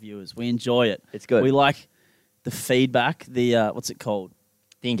and our viewers. We enjoy it. It's good. We like the feedback. The what's it called?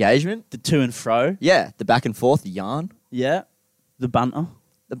 The engagement? The to and fro. Yeah, the back and forth, the yarn, Yeah, the banter.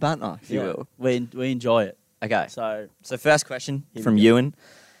 the banter, if you will. We enjoy it. Okay, So so first question Here from we go. Ewan.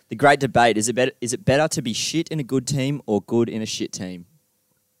 The great debate, is it better to be shit in a good team or good in a shit team?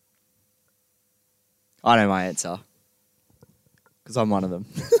 I know my answer. Because I'm one of them.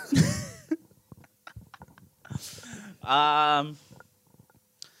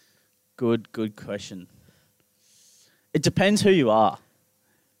 Good question. It depends who you are.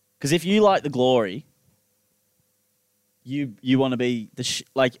 Because if you like the glory, you want to be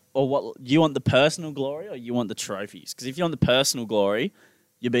the or what? You want the personal glory or you want the trophies? Because if you want the personal glory,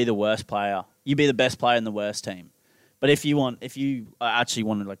 you'll be the worst player. You'll be the best player in the worst team. But if you actually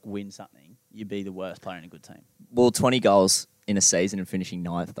want to like win something, you'd be the worst player in a good team. Well, 20 goals in a season and finishing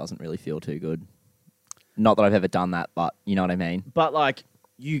ninth doesn't really feel too good. Not that I've ever done that, but you know what I mean? But like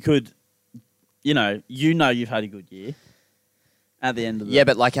you could, you've had a good year. At the end of the Yeah,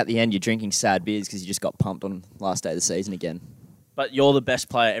 but like at the end, you're drinking sad beers because you just got pumped on last day of the season again. But you're the best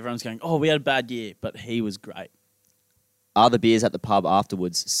player. Everyone's going, oh, we had a bad year, but he was great. Are the beers at the pub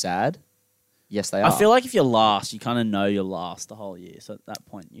afterwards sad? Yes, they are. I feel like if you're last, you kind of know you're last the whole year. So at that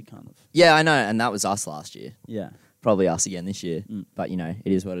point, you kind of... Yeah, I know, and that was us last year. Yeah, Probably us again this year. But, it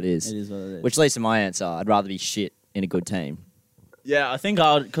is what it is. it is what it is. Which leads to my answer. I'd rather be shit in a good team. Yeah, I think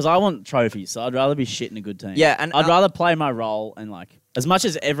I would... Because I want trophies, so I'd rather be shit in a good team. Yeah, and I'd rather play my role and like... As much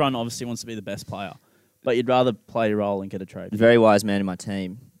as everyone obviously wants to be the best player, but you'd rather play your role and get a trophy. Very wise man in my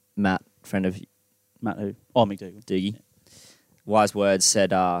team, Matt, friend of Matt who? Oh, McDougal. Doogie. Wise words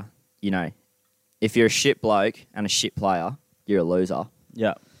said, if you're a shit bloke and a shit player, you're a loser.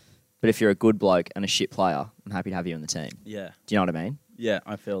 Yeah, But if you're a good bloke and a shit player, I'm happy to have you in the team. yeah, Do you know what I mean? yeah,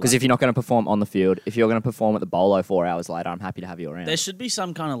 I feel Because that. if you're not going to perform on the field, if you're going to perform at the bolo 4 hours later, I'm happy to have you around. There should be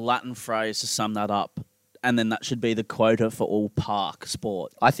some kind of Latin phrase to sum that up, and then that should be the quota for all park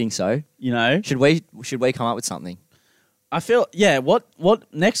sport. I think so. You know, Should we come up with something? I feel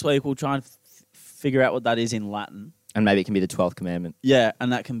What next week we'll try and figure out what that is in Latin. And maybe it can be the 12th commandment. Yeah,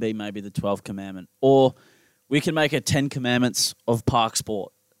 and that can be maybe the 12th commandment, or we can make a 10 commandments of park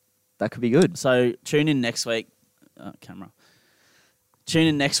sport. That could be good. So tune in next week. Tune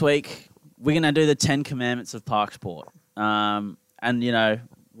in next week. We're gonna do the 10 commandments of park sport, and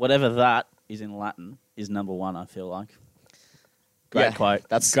whatever that is in Latin is number one. I feel like. Great quote.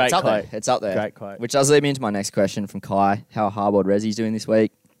 That's great it's up quote. there. It's up there. Great quote. Which does lead me into my next question from Kai. How are Hardboard Resi's doing this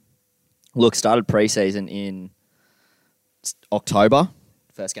week? Look, started pre-season in October.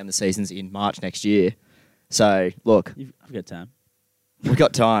 First game of the season's in March next year. So, look, I've got time. we've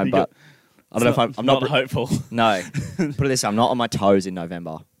got time, You but got- I don't know if I'm not hopeful. No. Put it this way, I'm not on my toes in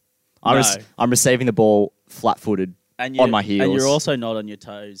November. No. I'm receiving the ball flat-footed And on my heels. and you're also not on your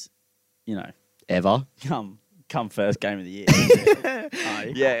toes. Ever. Come first game of the year. Are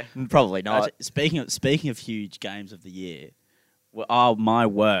you? Yeah, probably not. Actually, speaking of huge games of the year, my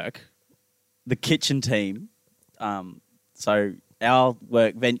work, the kitchen team. So our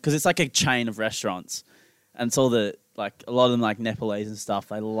work because it's like a chain of restaurants, and it's all a lot of them like Nepalese and stuff.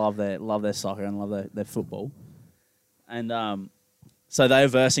 They love their soccer and love their football, and so they were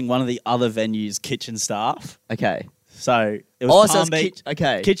versing one of the other venues' kitchen staff. Okay. So it was so Palm it's Beach.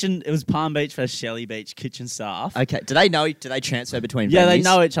 okay. Kitchen. It was Palm Beach versus Shelley Beach kitchen staff. Okay. Do they transfer between Yeah, they venues?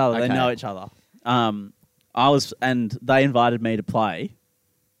 know each other. Okay. They know each other. And they invited me to play,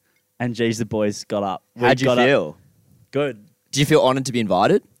 and geez, the boys got up. How'd you feel? Good. Did you feel honoured to be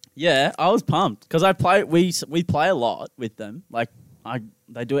invited? Yeah, I was pumped because I play. We play a lot with them.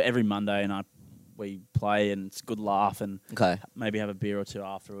 They do it every Monday, and we play, and it's a good laugh, and Okay. maybe have a beer or two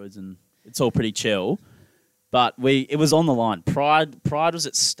afterwards, and it's all pretty chill. But it was on the line. Pride was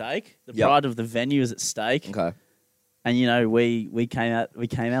at stake. The Yep. pride of the venue was at stake. Okay. And we came out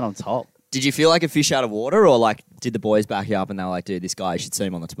on top. Did you feel like a fish out of water, or like Did the boys back you up and they were like, dude, this guy, you should see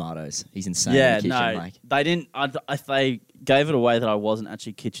him on the tomatoes. He's insane Yeah, in the kitchen. no, Like, they didn't. If they gave it away that I wasn't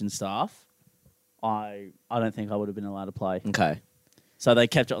actually kitchen staff, I don't think I would have been allowed to play. okay. So they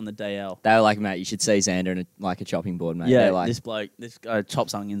kept it on the DL. They were like, mate, you should see Xander in a chopping board, mate. Yeah, They're like, this guy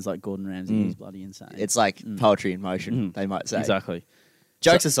chops onions like Gordon Ramsay. He's bloody insane. it's like poetry in motion, they might say. Exactly.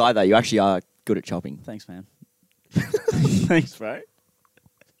 Jokes aside, though, you actually are good at chopping. Thanks, man. Thanks, bro.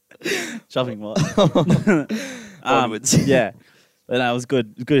 Chopping what? Onwards. Yeah. But no, it was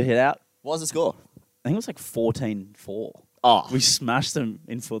good. Good hit out. What was the score? I think it was like 14-4. Oh, We smashed them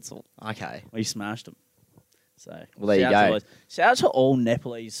in futsal. okay. We smashed them. So, Well, there you shout out to go. those- Shout out to all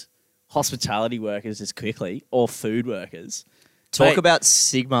Nepalese hospitality workers just quickly, or food workers. Talk Mate, about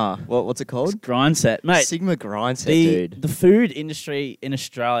Sigma. What's it called? grind set. Mate, Sigma grind set, dude. the food industry in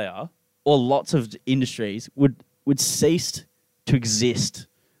Australia, or lots of industries, would cease to exist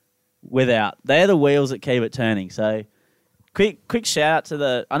without. They're the wheels that keep it turning. So, quick shout out to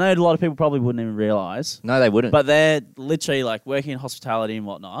the. I know a lot of people probably wouldn't even realise, No, they wouldn't. but they're literally like working in hospitality and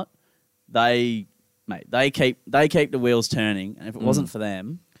whatnot. They keep the wheels turning, and if it wasn't for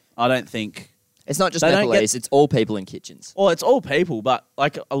them, I don't think. it's not just they don't Nepalese, it's all people in kitchens. Well, it's all people, but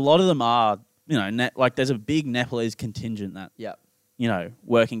like a lot of them are, like there's a big Nepalese contingent that Yeah.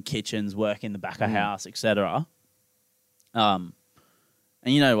 work in kitchens, work in the back of house, etc.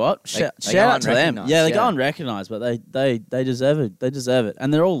 And you know what? They Shout go out to them. unrecognised, Yeah, they yeah. go unrecognised, but they deserve it. They deserve it,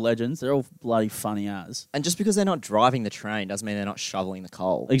 and they're all legends. They're all bloody funny as. And just because they're not driving the train doesn't mean they're not shoveling the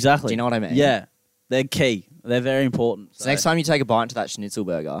coal. Exactly. Do you know what I mean? Yeah, they're key. They're very important. So next time you take a bite into that schnitzel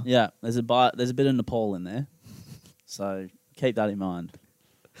burger, yeah, there's a bit of Nepal in there, so keep that in mind.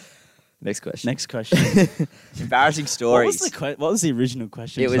 next question. Next question. Embarrassing stories. What was the original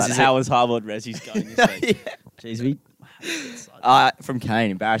question? It was about just how was Harvard Resi's going this week? Yeah. Jeez, From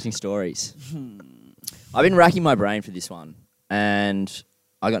Kane, embarrassing stories. I've been racking my brain for this one, and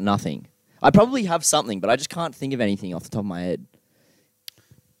I got nothing. I probably have something, but I just can't think of anything off the top of my head.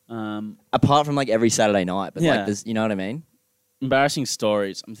 Apart from like every Saturday night, but Yeah. like there's, you know what I mean? embarrassing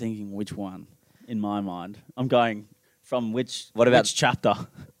stories. I'm thinking which one in my mind. I'm going from which. What about- which chapter?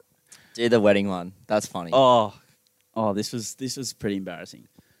 Do the wedding one. That's funny. Oh, this was pretty embarrassing.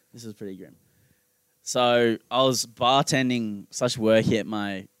 This was pretty grim. So I was bartending / working at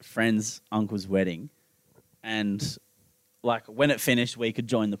my friend's uncle's wedding, and like when it finished, we could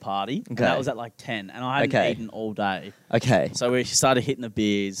join the party. And Okay. that was at like 10, and I hadn't Okay. eaten all day. Okay. So we started hitting the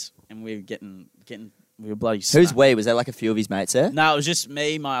beers, and we were bloody. Who's smashed. we? Was there like a few of his mates there? No, it was just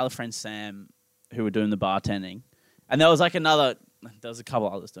me, my other friend Sam, who were doing the bartending, and there was like there was a couple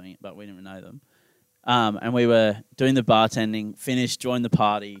others doing it, but we didn't know them. And we were doing the bartending, finished, joined the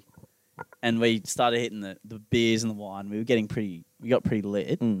party, and we started hitting the beers and the wine. We got pretty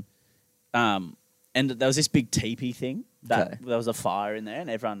lit. Mm. And there was this big teepee thing that Okay. there was a fire in there, and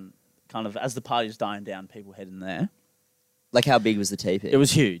everyone kind of, as the party was dying down, people heading there. Like how big was the teepee? It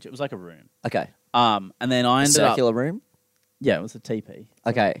was huge. It was like a room. Okay. And then I A ended up, circular room? yeah, it was a teepee.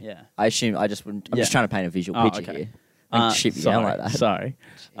 Okay. Yeah. I assume I'm just Yeah. trying to paint a visual Oh, picture okay. here. Don't ship me down like that. Sorry.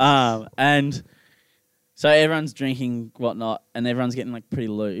 And so everyone's drinking whatnot, and everyone's getting like pretty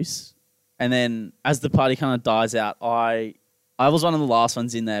loose. And then as the party kind of dies out, I was one of the last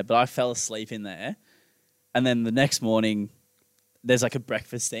ones in there, but I fell asleep in there. And then the next morning, there's like a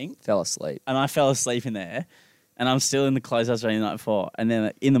breakfast thing, Fell asleep. and I fell asleep in there. And I'm still in the clothes I was wearing the night before. And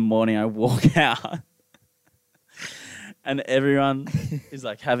then in the morning, I walk out, and everyone is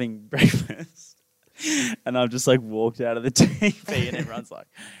like having breakfast. And I've just like walked out of the TV, and everyone's like,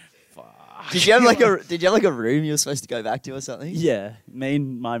 "Fuck." Did you have like a room you were supposed to go back to or something? Yeah, me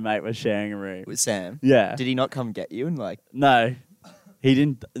and my mate were sharing a room. With Sam? Yeah. Did he not come get you and like No, he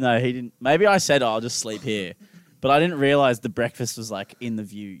didn't. No, he didn't. Maybe I said, I'll just sleep here. But I didn't realise the breakfast was like in the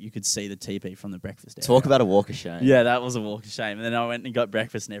view. You could see the teepee from the breakfast area. talk about a walk of shame? Yeah, that was a walk of shame. And then I went and got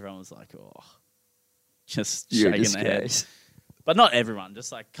breakfast, and everyone was like, oh, just You're a shaking their head. disgrace. But not everyone,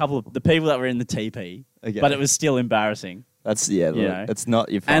 just like a couple of the people that were in the teepee. Okay. But it was still embarrassing. That's You know. It's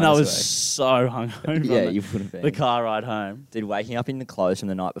not your And I was finest so hungover way. on Yeah, you would have been. the car ride home. Dude, waking up in the clothes from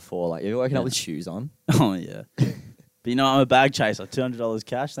the night before, like you waking up with shoes on. Oh, yeah. But you know, I'm a bag chaser. $200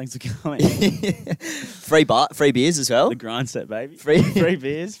 cash. Thanks for coming. Free beers as well. The grind set, baby. Free- Free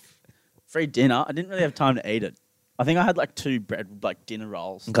beers. Free dinner. I didn't really have time to eat it. I think I had like 2 dinner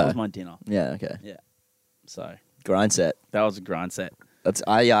rolls. Okay. That was my dinner. Yeah, okay. Yeah. So Grind set. that was a grind set.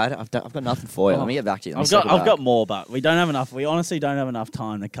 I've got nothing for you. Let me get back to you. Let me I've circle got back. more, but we don't have enough. We honestly don't have enough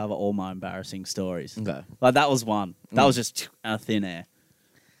time to cover all my embarrassing stories. Okay. Like that was one. That was just out of thin air.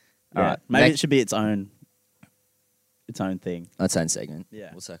 All Yeah. right. Maybe Next- it should be its own its own thing. Its own segment. Yeah.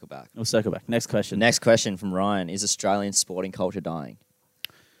 We'll circle back. We'll circle back. Next question. Next question from Ryan: is Australian sporting culture dying?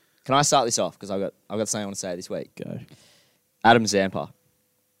 Can I start this off because I've got something I want to say this week. Go. Adam Zampa.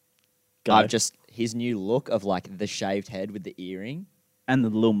 Go. His new look of like the shaved head with the earring, And the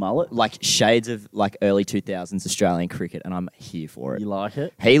little mullet. like shades of like early 2000s Australian cricket, and I'm here for it. You like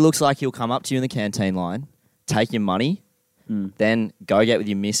it? He looks like he'll come up to you in the canteen line, take your money, then go get with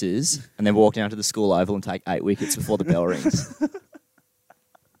your missus, and then walk down to the school oval and take 8 wickets before the bell rings.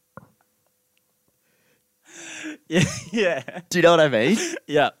 Yeah. Yeah. Do you know what I mean?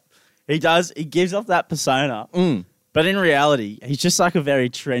 Yeah. He does. He gives off that persona. But in reality, he's just like a very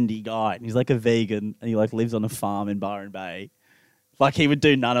trendy guy. And he's like a vegan and he like lives on a farm in Byron Bay. Like he would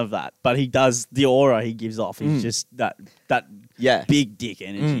do none of that. But he does the aura he gives off. He's just that Yeah. big dick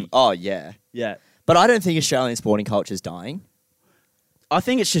energy. Oh, yeah. Yeah. But I don't think Australian sporting culture is dying. I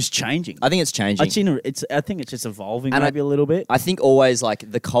think it's just changing. I think it's changing. I think it's just evolving And maybe a little bit. I think always like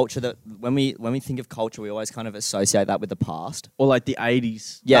the culture that when we think of culture, we always kind of associate that with the past. Or like the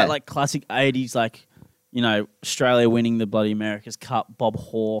 80s. Yeah. That, like classic 80s, like, you know, Australia winning the bloody America's Cup, Bob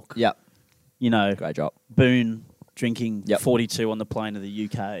Hawke. Yep. You know, Great job. Boone drinking Yep. 42 on the plane of the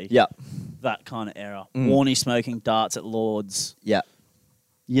UK. Yep. That kind of era. Warney smoking darts at Lord's. Yep.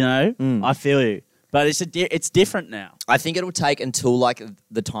 You know, I feel you. But it's different now. I think it'll take until like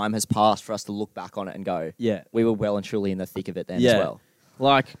the time has passed for us to look back on it and go, Yeah. we were well and truly in the thick of it then Yeah. as well.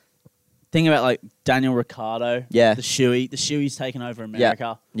 Like, think about like Daniel Ricciardo. Yeah. The Shoey. The Shoey's taken over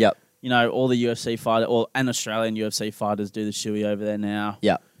America. Yep. You know, all the UFC fighters, and Australian UFC fighters do the Shoey over there now.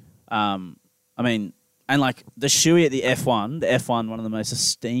 Yep. I mean, and like the Shoey at the F1, one of the most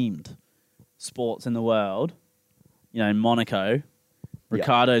esteemed sports in the world. You know, in Monaco,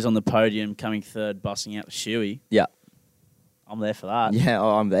 Ricciardo's on the podium, coming third, busting out the Shoey. Yep. I'm there for that. Yeah,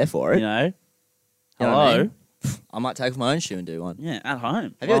 I'm there for it. You know, You know hello. what I mean? I might take off my own shoe and do one. Yeah, at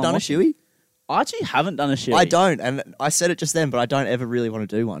home. Have you ever done a shoey? I actually haven't done a Shoey. I don't, and I said it just then, but I don't ever really want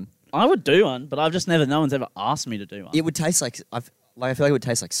to do one. I would do one, but I've just never. No one's ever asked me to do one. It would taste like I feel like it would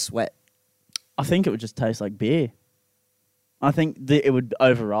taste like sweat. I think it would just taste like beer. I think it would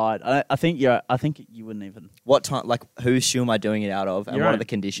override. I think you wouldn't even. What time? Like, whose shoe am I doing it out of, and Your what own. are the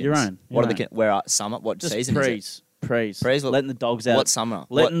conditions? Your own. What Your are the where are summer? What Just season is it? Prees. Prees, Letting the dogs out. What summer?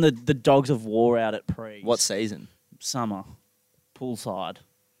 Letting the dogs of war out at prees. What season? Summer? Poolside.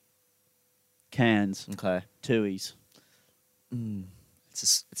 Cans. Okay, Tuies.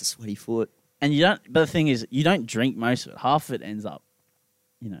 it's a sweaty foot. And you don't. But the thing is, you don't drink most of it. Half of it ends up,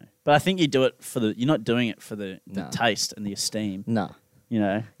 you know. But I think you do it for the. You're not doing it for the Nah. taste and the esteem. Nah, You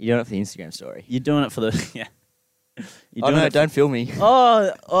know. you're doing it for the Instagram story. You're doing it for the. Yeah. You're Oh doing no, it don't film me.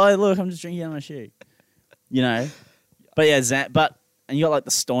 oh, look, I'm just drinking out of my shoe. You know? But yeah, and you got like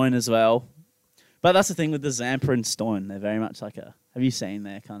the Stoin as well. But that's the thing with the Zampa and Stoin. They're very much like a, have you seen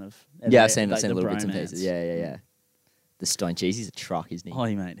their kind of... Yeah, I've seen like little the bits and bromance? pieces. Yeah. The Stone Cheese, he's a truck, isn't he? Oh,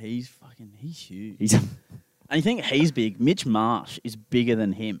 mate, he's huge. He's And you think he's big. Mitch Marsh is bigger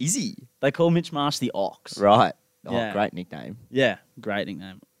than him. easy. They call Mitch Marsh the Ox. Right. Oh, Yeah. great nickname. Yeah, great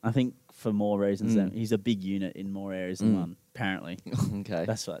nickname. I think for more reasons than he's a big unit in more areas than one, apparently. Okay.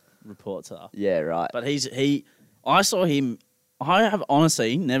 That's what reports are. Yeah, right. But I saw him. I have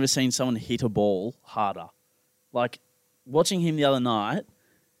honestly never seen someone hit a ball harder. Like watching him the other night,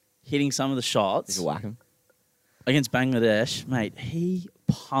 hitting some of the Just shots whack him. against Bangladesh, mate. He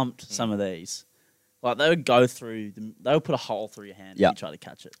pumped some of these. Like they would go through them. They would put a hole through your hand Yeah. and you try to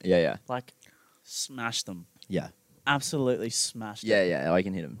catch it. Yeah. Like smash them. Yeah. Absolutely smashed Yeah, them. yeah. I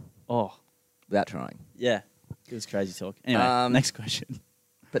can hit him Oh, without trying. yeah. It was crazy talk. Anyway, next question.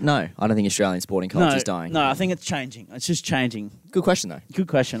 But no, I don't think Australian sporting culture is dying. No, I think it's changing. It's just changing. Good question, though. Good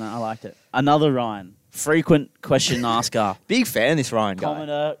question. I liked it. Another Ryan. Frequent question asker. Big fan, this Ryan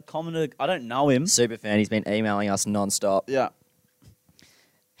guy. Commenter. I don't know him. Super fan. He's been emailing us non-stop. Yeah.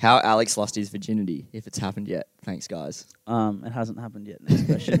 How Alex lost his virginity, if it's happened yet. Thanks, guys. It hasn't happened yet. Next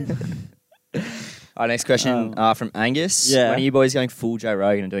question. All right, next question from Angus. Yeah. When are you boys going full Joe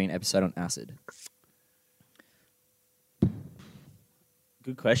Rogan and doing an episode on acid?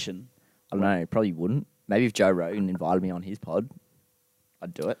 Good question. I don't know. Probably wouldn't. Maybe if Joe Rogan invited me on his pod,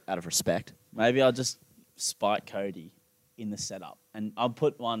 I'd do it out of respect. Maybe I'll just spike Cody in the setup, and I'll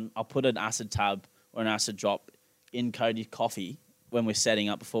put an acid tab or an acid drop in Cody's coffee when we're setting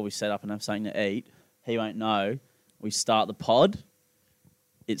up before we set up and have something to eat. He won't know. We start the pod.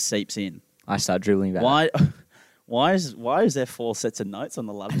 It seeps in. I start dribbling back. Why is there 4 sets of notes on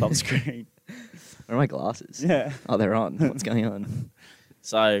the laptop screen? Where are my glasses? Yeah. Oh, they're on. What's going on?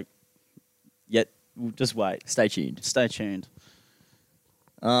 So, we'll just wait. Stay tuned. Stay tuned.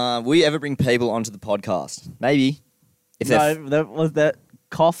 Will you ever bring people onto the podcast? Maybe. If they're No, that was that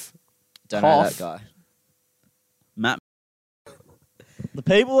cough. don't know cough. that guy. Matt. The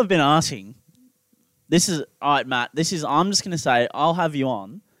people have been asking. This is all right, Matt. This is. I'm just gonna say. I'll have you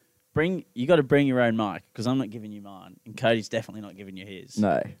on. You got to bring your own mic because I'm not giving you mine, and Cody's definitely not giving you his.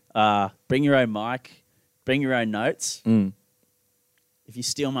 No. Bring your own mic. Bring your own notes. Mm. If you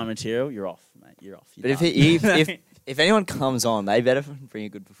steal my material, you're off, mate. You're off. But if anyone comes on, they better bring a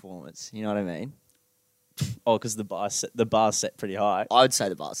good performance. You know what I mean? Oh, because the bar's set pretty high. I would say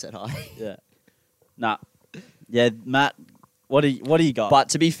the bar's set high. Yeah. Nah. Yeah, Matt. What do you got? But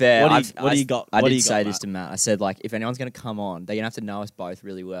to be fair, what do you got? I What do did you say got, this to Matt. I said, like, if anyone's going to come on, they're going to have to know us both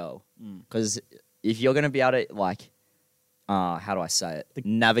really well. Because if you're going to be able to, like, how do I say it?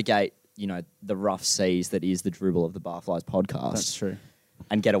 Navigate, the rough seas that is the Dribble of the Barflies podcast. That's true.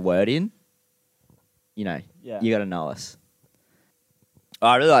 And get a word in, you got to know us.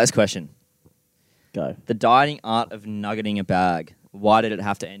 I really like this question. Go. The dieting art of nuggeting a bag. Why did it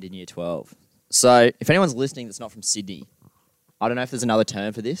have to end in year 12? So, if anyone's listening that's not from Sydney, I don't know if there's another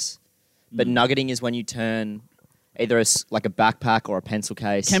term for this, but nuggeting is when you turn either like a backpack or a pencil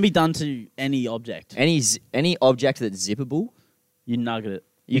case. Can be done to any object. Any object that's zippable. You nugget it.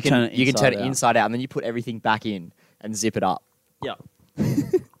 You can turn it out. inside out, and then you put everything back in and zip it up. Yeah.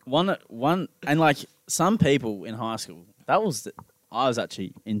 one, and like some people in high school, I was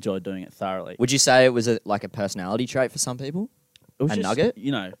actually enjoyed doing it thoroughly. Would you say it was like a personality trait for some people? It was a just, nugget?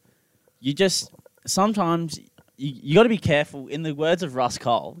 You just sometimes you got to be careful. In the words of Russ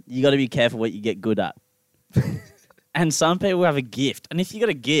Cole, you got to be careful what you get good at. And some people have a gift, and if you got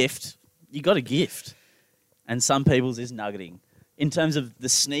a gift, you got a gift. And some people's is nuggeting in terms of the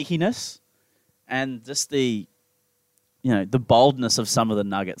sneakiness and just the boldness of some of the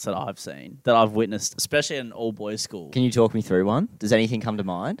nuggets that I've seen, that I've witnessed, especially at an all-boys school. Can you talk me through one? Does anything come to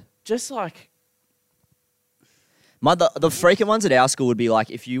mind? Just like... The freaking ones at our school would be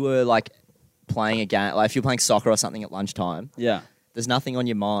like if you were like playing a game, like if you're playing soccer or something at lunchtime. Yeah. There's nothing on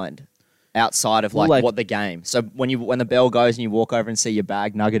your mind outside of like what the game. So when the bell goes and you walk over and see your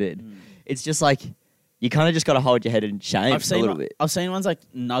bag nuggeted, it's just like you kind of just got to hold your head in shame a little bit. I've seen ones like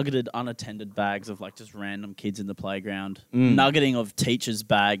nuggeted unattended bags of like just random kids in the playground. Nuggeting of teachers'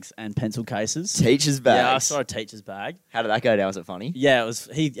 bags and pencil cases. Teachers' bags? Yeah, I saw a teacher's bag. How did that go down? Was it funny? Yeah, it was.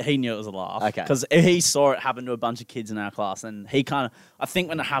 He knew it was a laugh. Okay. Because he saw it happen to a bunch of kids in our class, and he kind of, I think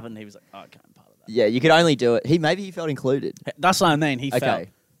when it happened, he was like, oh, okay, I'm part of that. Yeah, you could only do it. Maybe he felt included. That's what I mean. He felt. Okay.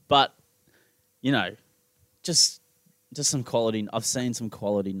 But, just some quality. I've seen some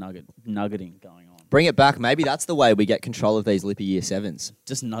quality nuggeting going on. Bring it back. Maybe that's the way we get control of these lippy year 7s.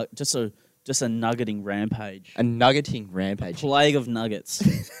 Just a nuggeting rampage. A nuggeting rampage. Plague of nuggets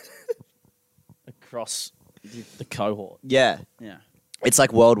across the cohort. Yeah. Yeah. It's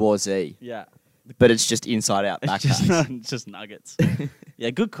like World War Z. Yeah. But it's just inside out backpacks. It's just nuggets.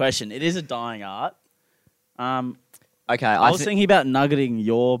 Yeah, good question. It is a dying art. Okay. I was thinking about nuggeting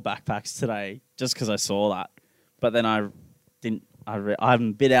your backpacks today just because I saw that. But then I didn't. I'm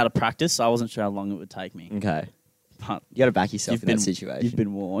a bit out of practice, so I wasn't sure how long it would take me. Okay. But You got to back yourself in that situation. You've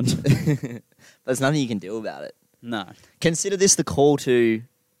been warned. There's nothing you can do about it. No. Consider this the call to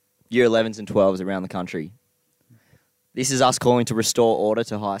year 11s and 12s around the country. This is us calling to restore order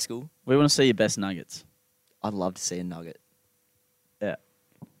to high school. We want to see your best nuggets. I'd love to see a nugget. Yeah.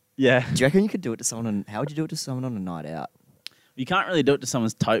 Yeah. Do you reckon you could do it to someone how would you do it to someone on a night out? You can't really do it to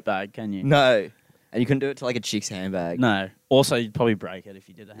someone's tote bag, can you? No. And you couldn't do it to like a chick's handbag. No. Also, you'd probably break it if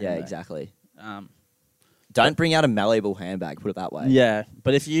you did a handbag. Yeah, exactly. Um, Don't bring out a malleable handbag, put it that way. Yeah,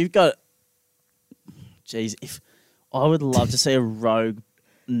 but if you've got... Jeez, I would love to see a rogue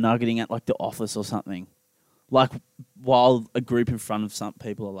nuggeting at like the office or something. Like while a group in front of some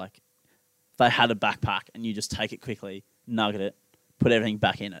people are like... They had a backpack and you just take it quickly, nugget it, put everything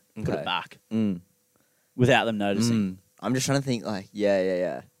back in it, put it back. Without them noticing. I'm just trying to think like,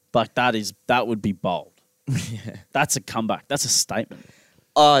 yeah. Like that would be bold. Yeah. That's a comeback. That's a statement.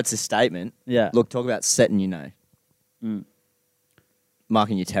 Oh, it's a statement. Yeah. Look, talk about setting,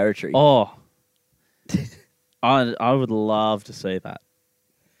 marking your territory. Oh. I would love to see that.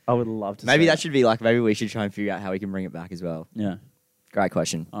 I would love to Maybe see that should be like, maybe we should try and figure out how we can bring it back as well. Yeah. Great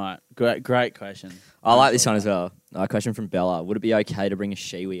question. All right. Great question. I like this one as well. A question from Bella. Would it be okay to bring a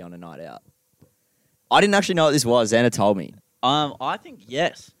shiwi on a night out? I didn't actually know what this was. Xana told me. I think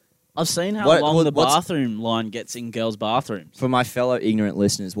yes. I've seen how What- long what- the what's- bathroom line gets in girls' bathrooms. For my fellow ignorant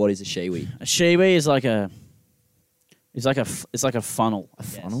listeners, what is a shiwi? A shiwi is like a funnel. A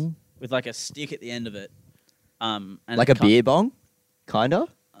funnel? with like a stick at the end of it. And Like a beer bong? Kinda?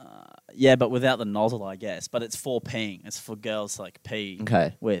 Yeah, but without the nozzle, I guess. But it's for peeing. It's for girls to like pee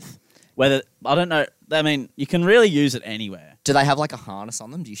Okay. with. Whether I don't know. I mean, you can really use it anywhere. Do they have like a harness on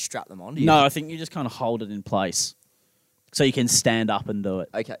them? Do you strap them on? No, I think you just kind of hold it in place, so you can stand up and do it.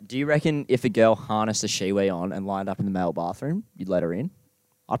 Okay. Do you reckon if a girl harnessed a shiwi on and lined up in the male bathroom, you'd let her in?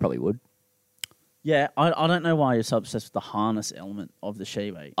 I probably would. Yeah, I don't know why you're so obsessed with the harness element of the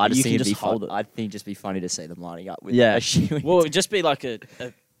shiwi. I just You think can it'd be hold fun. it. I think it'd just be funny to see them lining up with Yeah. a shiwi. Well, it'd just be like a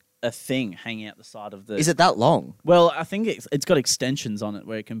thing hanging out the side of the. Is it that long? Well, I think it's got extensions on it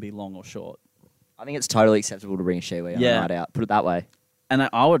where it can be long or short. I think it's totally acceptable to bring a shiwi on a night out. Put it that way. And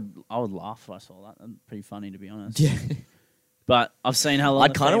I would laugh if I saw that. That'd be pretty funny, to be honest. Yeah. But I've seen how long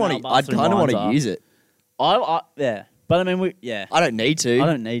I'd kind of want to use it. Yeah. But I mean, I don't need to. I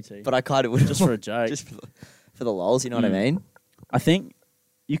don't need to. But I kind of would. Just for a joke. Just for the lols, you know what I mean? I think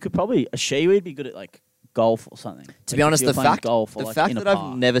you could probably a shiwi would be good at like golf or something. To be honest, the fact that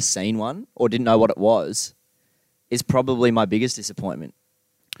I've never seen one or didn't know what it was is probably my biggest disappointment.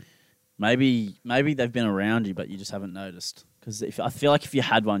 Maybe they've been around you, but you just haven't noticed. Because I feel like if you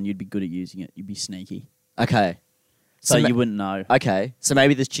had one, you'd be good at using it. You'd be sneaky. Okay. So you wouldn't know. Okay. So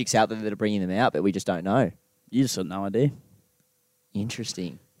maybe there's chicks out there that are bringing them out, but we just don't know. You just have no idea.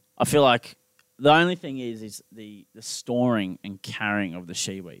 Interesting. I feel like the only thing is the storing and carrying of the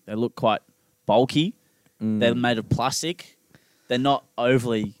shiwi. They look quite bulky. They're made of plastic. They're not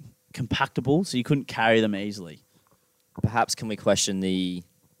overly compactable, so you couldn't carry them easily. Perhaps can we question the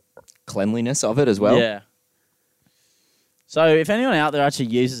cleanliness of it as well? Yeah. So if anyone out there actually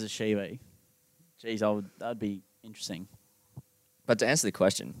uses a shiwi, geez, that'd be interesting. But to answer the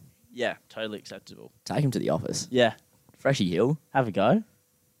question, Yeah, totally acceptable. take him to the office. Yeah. Freshy Hill. Have a go.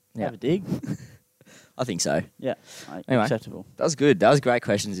 Yeah. Have a dig. I think so. Yeah. Anyway. Acceptable. That was good. That was great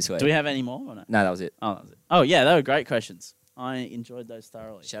questions this week. Do we have any more or no? No, that was it. Oh, that was it. Oh, yeah, they were great questions. I enjoyed those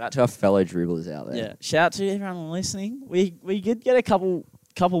thoroughly. Shout out to our fellow dribblers out there. Yeah. Shout out to everyone listening. We did get a couple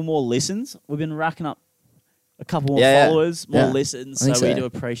more listens. We've been racking up a couple more followers, more listens, so we do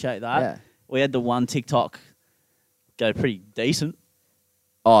appreciate that. Yeah. We had the one TikTok go pretty decent.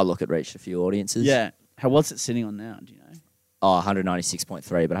 Oh, look, it reached a few audiences. Yeah. What's it sitting on now? Do you know? Oh, 196.3,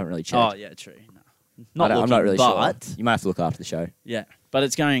 but I haven't really checked. Oh, yeah, true. No. I'm not really sure. But, You might have to look after the show. yeah. But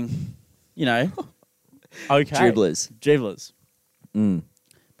it's going, okay. Dribblers.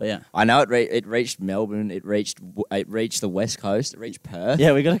 But yeah. I know it reached Melbourne. It reached the West Coast. It reached Perth.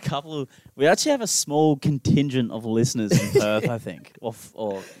 Yeah, we got a couple of... We actually have a small contingent of listeners in Perth, I think.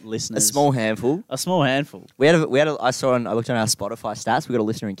 Or listeners. A small handful. A small handful. I looked on our Spotify stats. We got a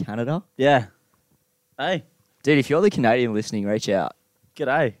listener in Canada. Yeah. Hey. Dude, if you're the Canadian listening, reach out.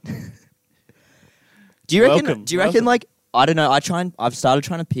 G'day. Do you reckon? Welcome. Do you reckon? Like, I don't know. I've started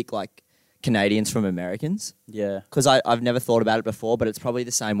trying to pick like Canadians from Americans Yeah. because I've never thought about it before, but it's probably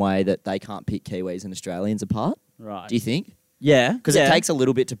the same way that they can't pick Kiwis and Australians apart. Right. Do you think? Yeah. Because it takes a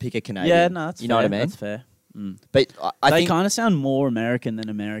little bit to pick a Canadian. Yeah, no, that's you fair. know what I mean. That's fair. But I they think kind of sound more American than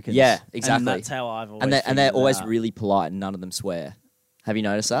Americans. Yeah, exactly. And that's how I've always and they're figured always it out. really polite and none of them swear. Have you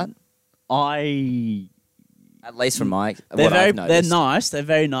noticed that? At least from my I've noticed. They're nice. They're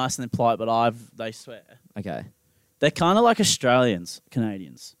very nice and they're polite, but they swear. Okay. They're kind of like Australians,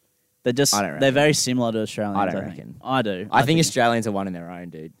 Canadians. They're just I don't they're reckon. very similar to Australians. I don't think. reckon. I do. I think Australians are one in their own,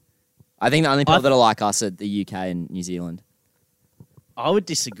 dude. I think the only people that are like us are the UK and New Zealand. I would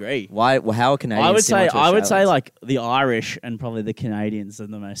disagree. Why? Well, how are Canadians? I would say like the Irish and probably the Canadians are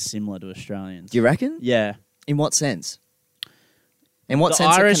the most similar to Australians. Do you reckon? Yeah. In what sense? In what The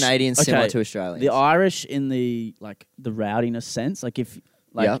sense Irish- are Canadians similar okay, to Australians? The Irish in the rowdiness sense,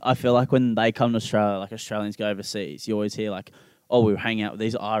 Yep. I feel like when they come to Australia, like Australians go overseas, you always hear like, oh, we hang out with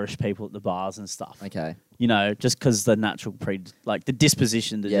these Irish people at the bars and stuff. Okay. You know, just because the natural the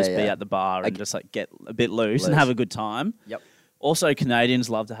disposition to Yeah, just be yeah. at the bar and just like get a bit loose and Loose. have a good time. Yep. Also, Canadians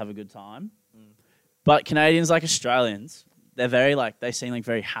love to have a good time, but Canadians like Australians, they're very they seem like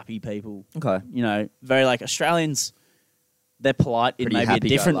very happy people. Okay. You know, very like Australians. They're polite in Pretty maybe a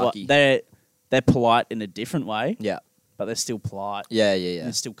different way. happy-go-lucky. They're polite in a different way, Yeah. but they're still polite. Yeah, yeah, yeah.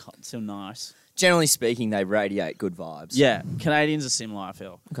 They're still nice. Generally speaking, they radiate good vibes. Yeah, Canadians are similar, I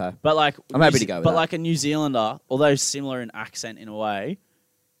feel. Okay. But like, I'm happy to go with But that. like a New Zealander, although similar in accent in a way,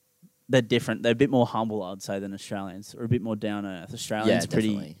 they're different. They're a bit more humble, I'd say, than Australians, or a bit more down to earth. Australians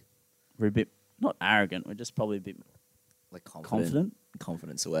definitely. we're a bit not arrogant. We're just probably a bit Like confident.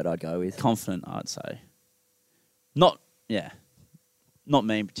 Confident's the word I'd go with. Confident, I'd say. Not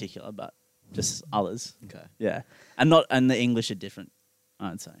me in particular, but just others. Okay. Yeah, and the English are different,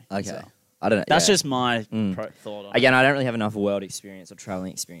 I'd say. Okay. So I don't know. that's yeah. just my thought on it. Again, I don't really have enough world experience or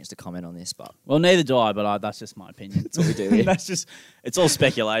traveling experience to comment on this, but Well, neither do I, but that's just my opinion. that's what we do here. It's all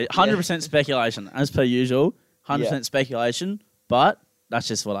speculation. 100% speculation, as per usual. 100% speculation, but That's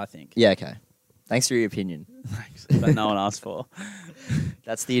just what I think. Yeah, okay. Thanks for your opinion. Thanks. But no one asked for.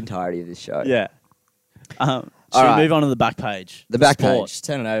 That's the entirety of this show. Yeah. Should All we right. move on to the back page? The back Sport. page.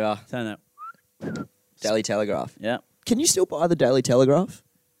 Turn it over. Turn it. Daily Telegraph. Yeah. Can you still buy the Daily Telegraph?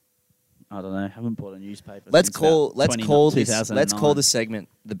 I don't know. Haven't bought a newspaper. Let's since call about this 2009. segment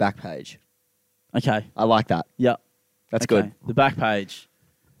the back page. Okay. I like that. Yeah. That's Okay. good. The back page.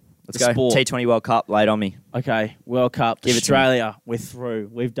 Let's The go. sport. T20 World Cup, laid on me. Okay. World Cup. Give it to Australia. We're through.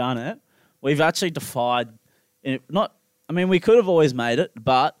 We've done it. We've actually defied. We could have always made it,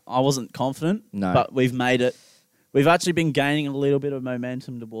 but I wasn't confident. No. But we've made it. We've actually been gaining a little bit of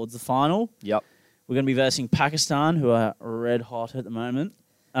momentum towards the final. Yep. We're going to be versing Pakistan, who are red hot at the moment.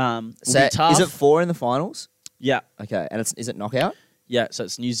 Will So be tough. is it 4 in the finals? Yeah. Okay. And is it knockout? Yeah, so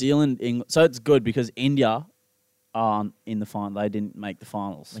it's New Zealand, England. So it's good because India aren't in the final. They didn't make the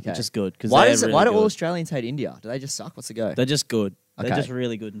finals, Okay. which is good. Why Why do all Australians hate India? Do they just suck? What's the go? They're just good. Okay. They're just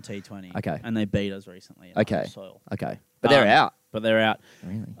really good in T20. Okay. And they beat us recently. Okay. Soil. Okay. But they're out. But they're out.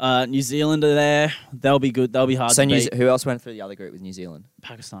 Really? New Zealand are there. They'll be good. They'll be hard So to beat. who else went through the other group with New Zealand?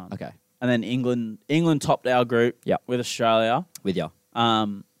 Pakistan. Okay. And then England. England topped our group Yep. with Australia. With you.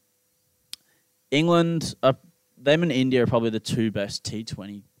 England, them and India are probably the two best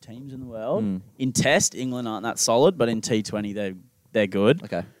T20 teams in the world. Mm. In Test, England aren't that solid, but in T20 they're good.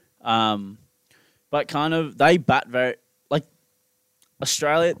 Okay. But kind of they bat very like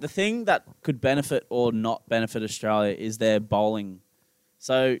Australia. The thing that could benefit or not benefit Australia is their bowling.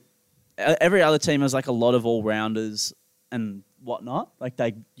 So every other team has like a lot of all rounders and whatnot. Like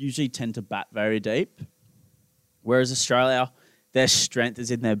they usually tend to bat very deep, whereas Australia, their strength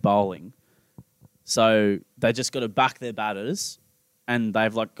is in their bowling. So they just got to back their batters, and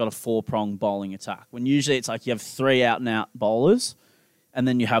they've like got a 4-pronged bowling attack. When usually it's like you have 3 out and out bowlers, and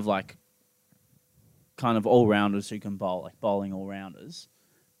then you have like kind of all rounders who can bowl, like bowling all rounders.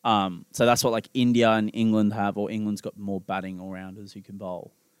 So that's what like India and England have, or England's got more batting all rounders who can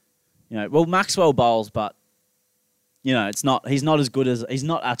bowl. Well Maxwell bowls, but he's not he's not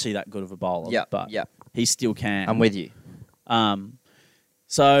actually that good of a bowler. Yeah. But Yeah. he still can. I'm with you.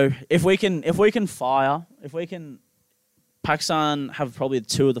 So if we can Pakistan have probably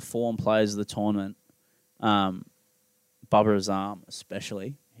 2 of the form players of the tournament. Babar Azam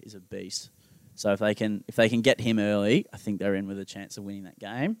especially, he's a beast. So if they can get him early, I think they're in with a chance of winning that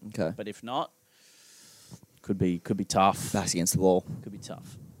game. Okay. But if not, could be tough. Backs against the wall. Could be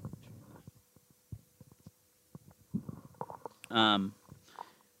tough. And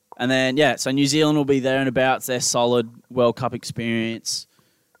then so New Zealand will be there and abouts. They're solid World Cup experience.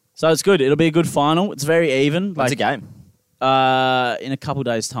 So it's good. It'll be a good final. It's very even. What's a game? In a couple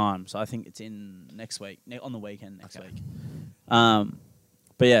days' time. So I think it's in next week, on the weekend next week.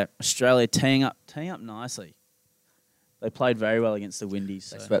 But yeah, Australia teeing up nicely. They played very well against the Windies.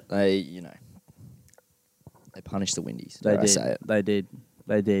 So. They punished the Windies. They dare I did. say it. They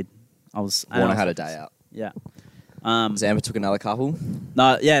did. Warner had a day out. Yeah. Zampa took another couple.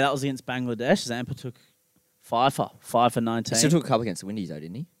 No, yeah, that was against Bangladesh. Zampa took 5 for 19. He still took a couple against the Windies though,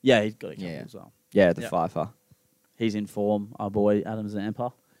 didn't he? Yeah, he's got a couple Yeah. as well. Yeah, the Yep. fifer. He's in form, our boy Adam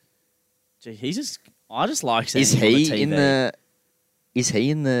Zampa. Gee, I just like seeing Is him on the he TV. Is he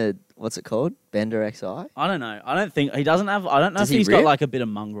in the what's it called? Bender XI? I don't know. I don't think he doesn't have. I don't know Does if he he's rip? got like a bit of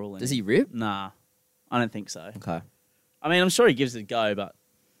mongrel in Does him. he rip? Nah, I don't think so. Okay. I mean, I'm sure he gives it a go, but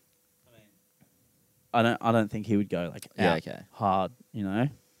I don't think he would go like Yeah, out okay. hard. I I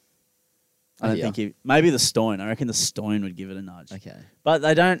don't hear. think he. Maybe the Stoin. I reckon the Stoin would give it a nudge. Okay. But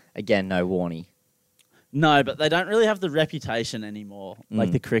they don't. Again, no Warnie. No, but they don't really have the reputation anymore.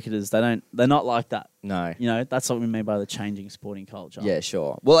 Like the cricketers, they're not like that. No. That's what we mean by the changing sporting culture. Yeah,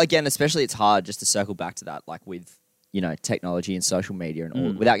 sure. Well, again, especially it's hard just to circle back to that, like with, technology and social media and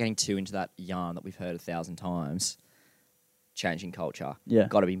all, without getting too into that yarn that we've heard 1,000 times, changing culture. Yeah.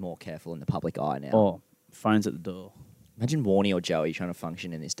 Got to be more careful in the public eye now. Or phones at the door. Imagine Warnie or Joey trying to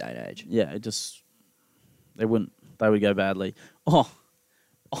function in this day and age. Yeah, they would go badly. Oh,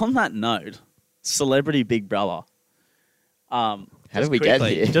 on that note, Celebrity Big Brother. How did we get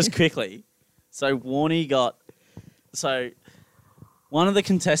here? Just quickly. So Warnie one of the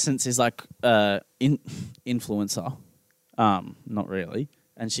contestants is like influencer. Not really.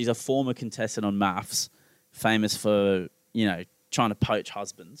 And she's a former contestant on Maths, famous for, trying to poach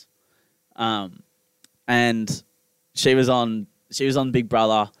husbands. And she was on Big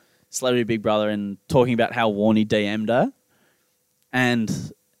Brother, Celebrity Big Brother, and talking about how Warnie DM'd her.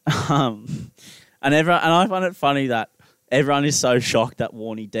 And I find it funny that everyone is so shocked that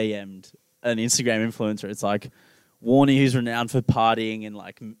Warnie DM'd an Instagram influencer. It's like Warnie, who's renowned for partying and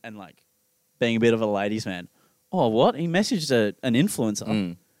like being a bit of a ladies' man. Oh, what? He messaged an influencer.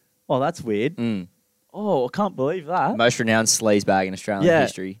 Mm. Oh, that's weird. Mm. Oh, I can't believe that. Most renowned sleazebag in Australian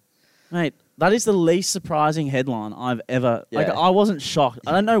history. Mate, that is the least surprising headline I've ever... Yeah. Like, I wasn't shocked.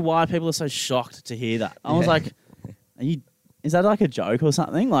 I don't know why people are so shocked to hear that. I was like, is that like a joke or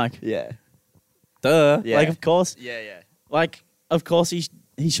something? Like, Yeah. duh. Yeah. Like, of course. Yeah. Like, of course he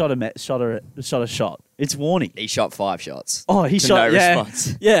shot a shot. It's Warney. He shot 5 shots. Oh, he to shot... no yeah.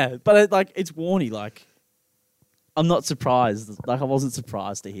 response. Yeah, but it's Warney. Like, I'm not surprised. Like, I wasn't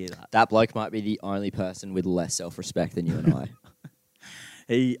surprised to hear that. That bloke might be the only person with less self-respect than you and I.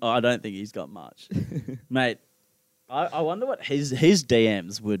 I don't think he's got much. Mate, I wonder what his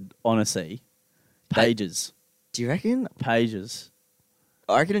DMs would honestly... Pages. Do you reckon? Pages.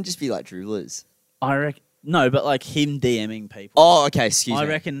 I reckon it'd just be like droolers. I reckon... No, but like him DMing people. Oh, okay, excuse me.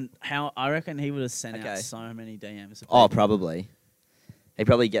 I reckon he would have sent out so many DMs. Oh, probably. He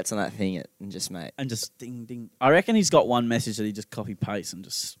probably gets on that thing and just, mate. And just ding, ding. I reckon he's got one message that he just copy-pastes and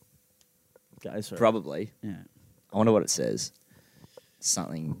just goes for it. Probably. Yeah. I wonder what it says.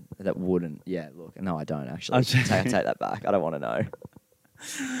 Something that wouldn't. Yeah, look. No, I don't actually. Okay. Take that back. I don't want to know.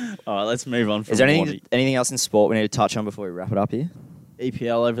 All right, let's move on from Is there anything else in sport we need to touch on before we wrap it up here?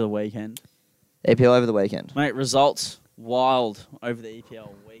 EPL over the weekend. EPL over the weekend. Mate, results wild over the EPL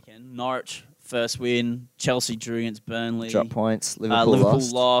weekend. Norwich, first win. Chelsea drew against Burnley. Drop points. Liverpool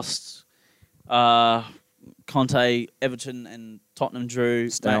lost. Conte, Everton and Tottenham drew.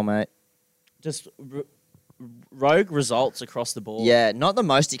 Stalemate. Just rogue results across the board. Yeah, not the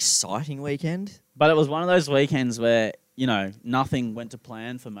most exciting weekend. But it was one of those weekends where, nothing went to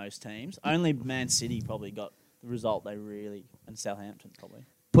plan for most teams. Only Man City probably got the result they really... And Southampton probably.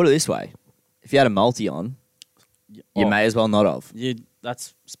 Put it this way. If you had a multi on, you may as well not have.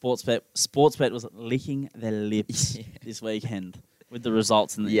 That's Sportsbet. Sportsbet was licking their lips this weekend with the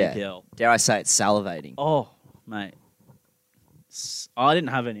results in the EPL. Dare I say it's salivating. Oh, mate. I didn't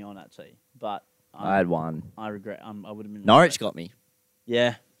have any on, actually. But... I had one. I regret... I would have been... Norwich got me.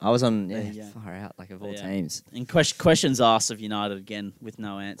 Yeah. I was on Yeah. far out, like of all teams. And questions asked of United again with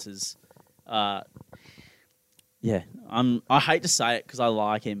no answers. I hate to say it because I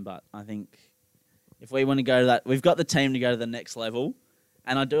like him, but I think if we want to go to that, we've got the team to go to the next level.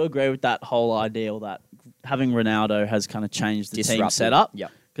 And I do agree with that whole ideal that having Ronaldo has kind of changed the team setup. Yeah.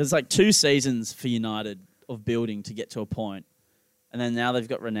 Because it's like 2 seasons for United of building to get to a point. And then now they've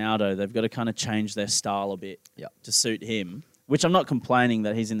got Ronaldo. They've got to kind of change their style a bit to suit him. Which I'm not complaining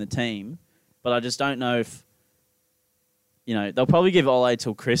that he's in the team, but I just don't know if, they'll probably give Ole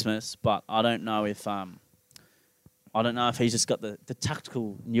till Christmas, but I don't know if he's just got the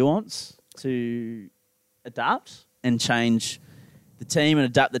tactical nuance to adapt and change the team and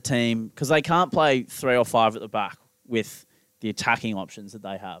adapt the team because they can't play 3 or 5 at the back with the attacking options that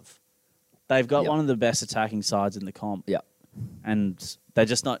they have. They've got one of the best attacking sides in the comp. Yeah. And they're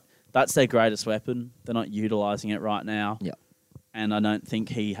just not, that's their greatest weapon. They're not utilising it right now. Yeah. And I don't think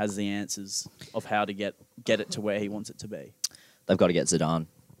he has the answers of how to get it to where he wants it to be. They've got to get Zidane.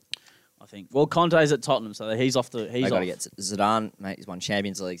 I think. Well, Conte's at Tottenham, so he's off the... They've got to get Zidane, mate. He's won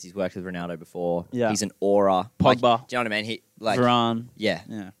Champions Leagues. He's worked with Ronaldo before. Yeah. He's an aura. Pogba. Do you know what I mean? Varane.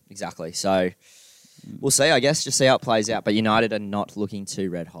 Yeah, exactly. So we'll see, I guess. Just see how it plays out. But United are not looking too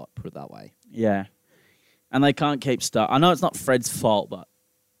red hot, put it that way. Yeah. And they can't keep stuck. I know it's not Fred's fault, but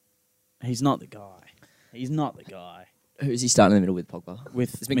he's not the guy. He's not the guy. Who's he starting in the middle with, Pogba?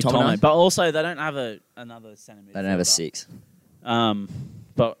 With McTominay. But also, they don't have another centre midfielder. They don't have a 6.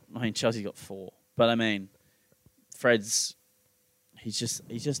 But, Chelsea's got 4. But, Fred's... He's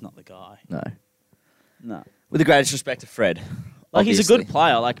just not the guy. No. With the greatest respect to Fred. Like, obviously. he's a good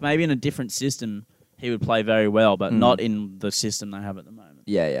player. Like, maybe in a different system, he would play very well, but not in the system they have at the moment.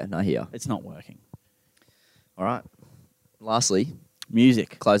 Yeah, not here. It's not working. All right. Lastly,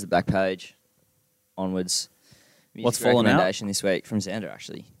 music. Close the back page. Onwards. Music What's fallen out? recommendation this week from Xander,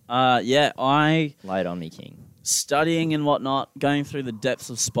 actually. I... Lay it on me, King. Studying and whatnot, going through the depths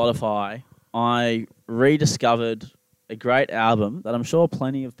of Spotify, I rediscovered a great album that I'm sure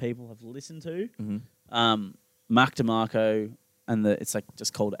plenty of people have listened to. Mm-hmm. Mac DeMarco, and it's like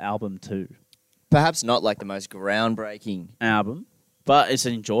just called Album 2. Perhaps not like the most groundbreaking album, but it's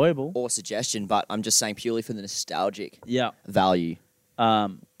enjoyable. Or suggestion, but I'm just saying purely for the nostalgic value.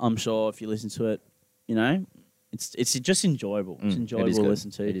 I'm sure if you listen to it, it's just enjoyable. It's enjoyable to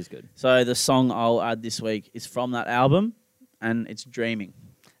listen to. It is good. So the song I'll add this week is from that album, and it's Dreaming.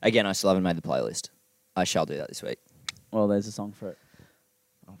 Again, I still haven't made the playlist. I shall do that this week. Well, there's a song for it.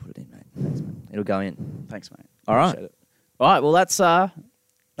 I'll put it in, mate. Thanks, mate. It'll go in. Thanks, mate. All right. Appreciate it. All right. Well, that's us.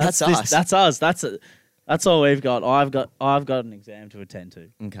 That's us. That's all we've got. I've got an exam to attend to.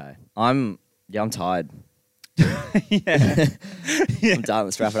 Okay. I'm tired. Yeah. I'm done.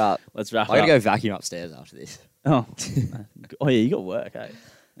 Let's wrap it up. Let's wrap I it gotta up. go vacuum upstairs after this. Oh. Oh, yeah, you got work, eh?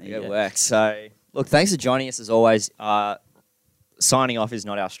 I gotta work. So, look, thanks for joining us as always. Signing off is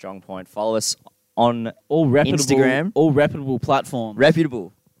not our strong point. Follow us on All reputable Instagram. All reputable platforms.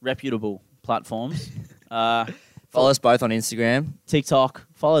 Reputable platforms. Follow us both on Instagram. TikTok.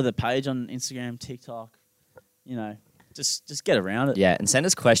 Follow the page on Instagram, TikTok. You know, just get around it. Yeah, and send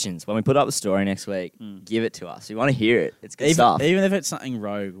us questions. When we put up the story next week, give it to us. We want to hear it. It's good stuff. Even if it's something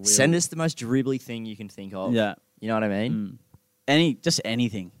rogue. Send us the most dribbly thing you can think of. Yeah. You know what I mean? Just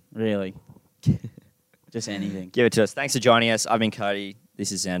anything, really. Just anything. Give it to us. Thanks for joining us. I've been Cody.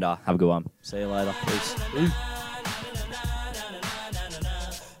 This is Xander. Have a good one. See you later. Peace.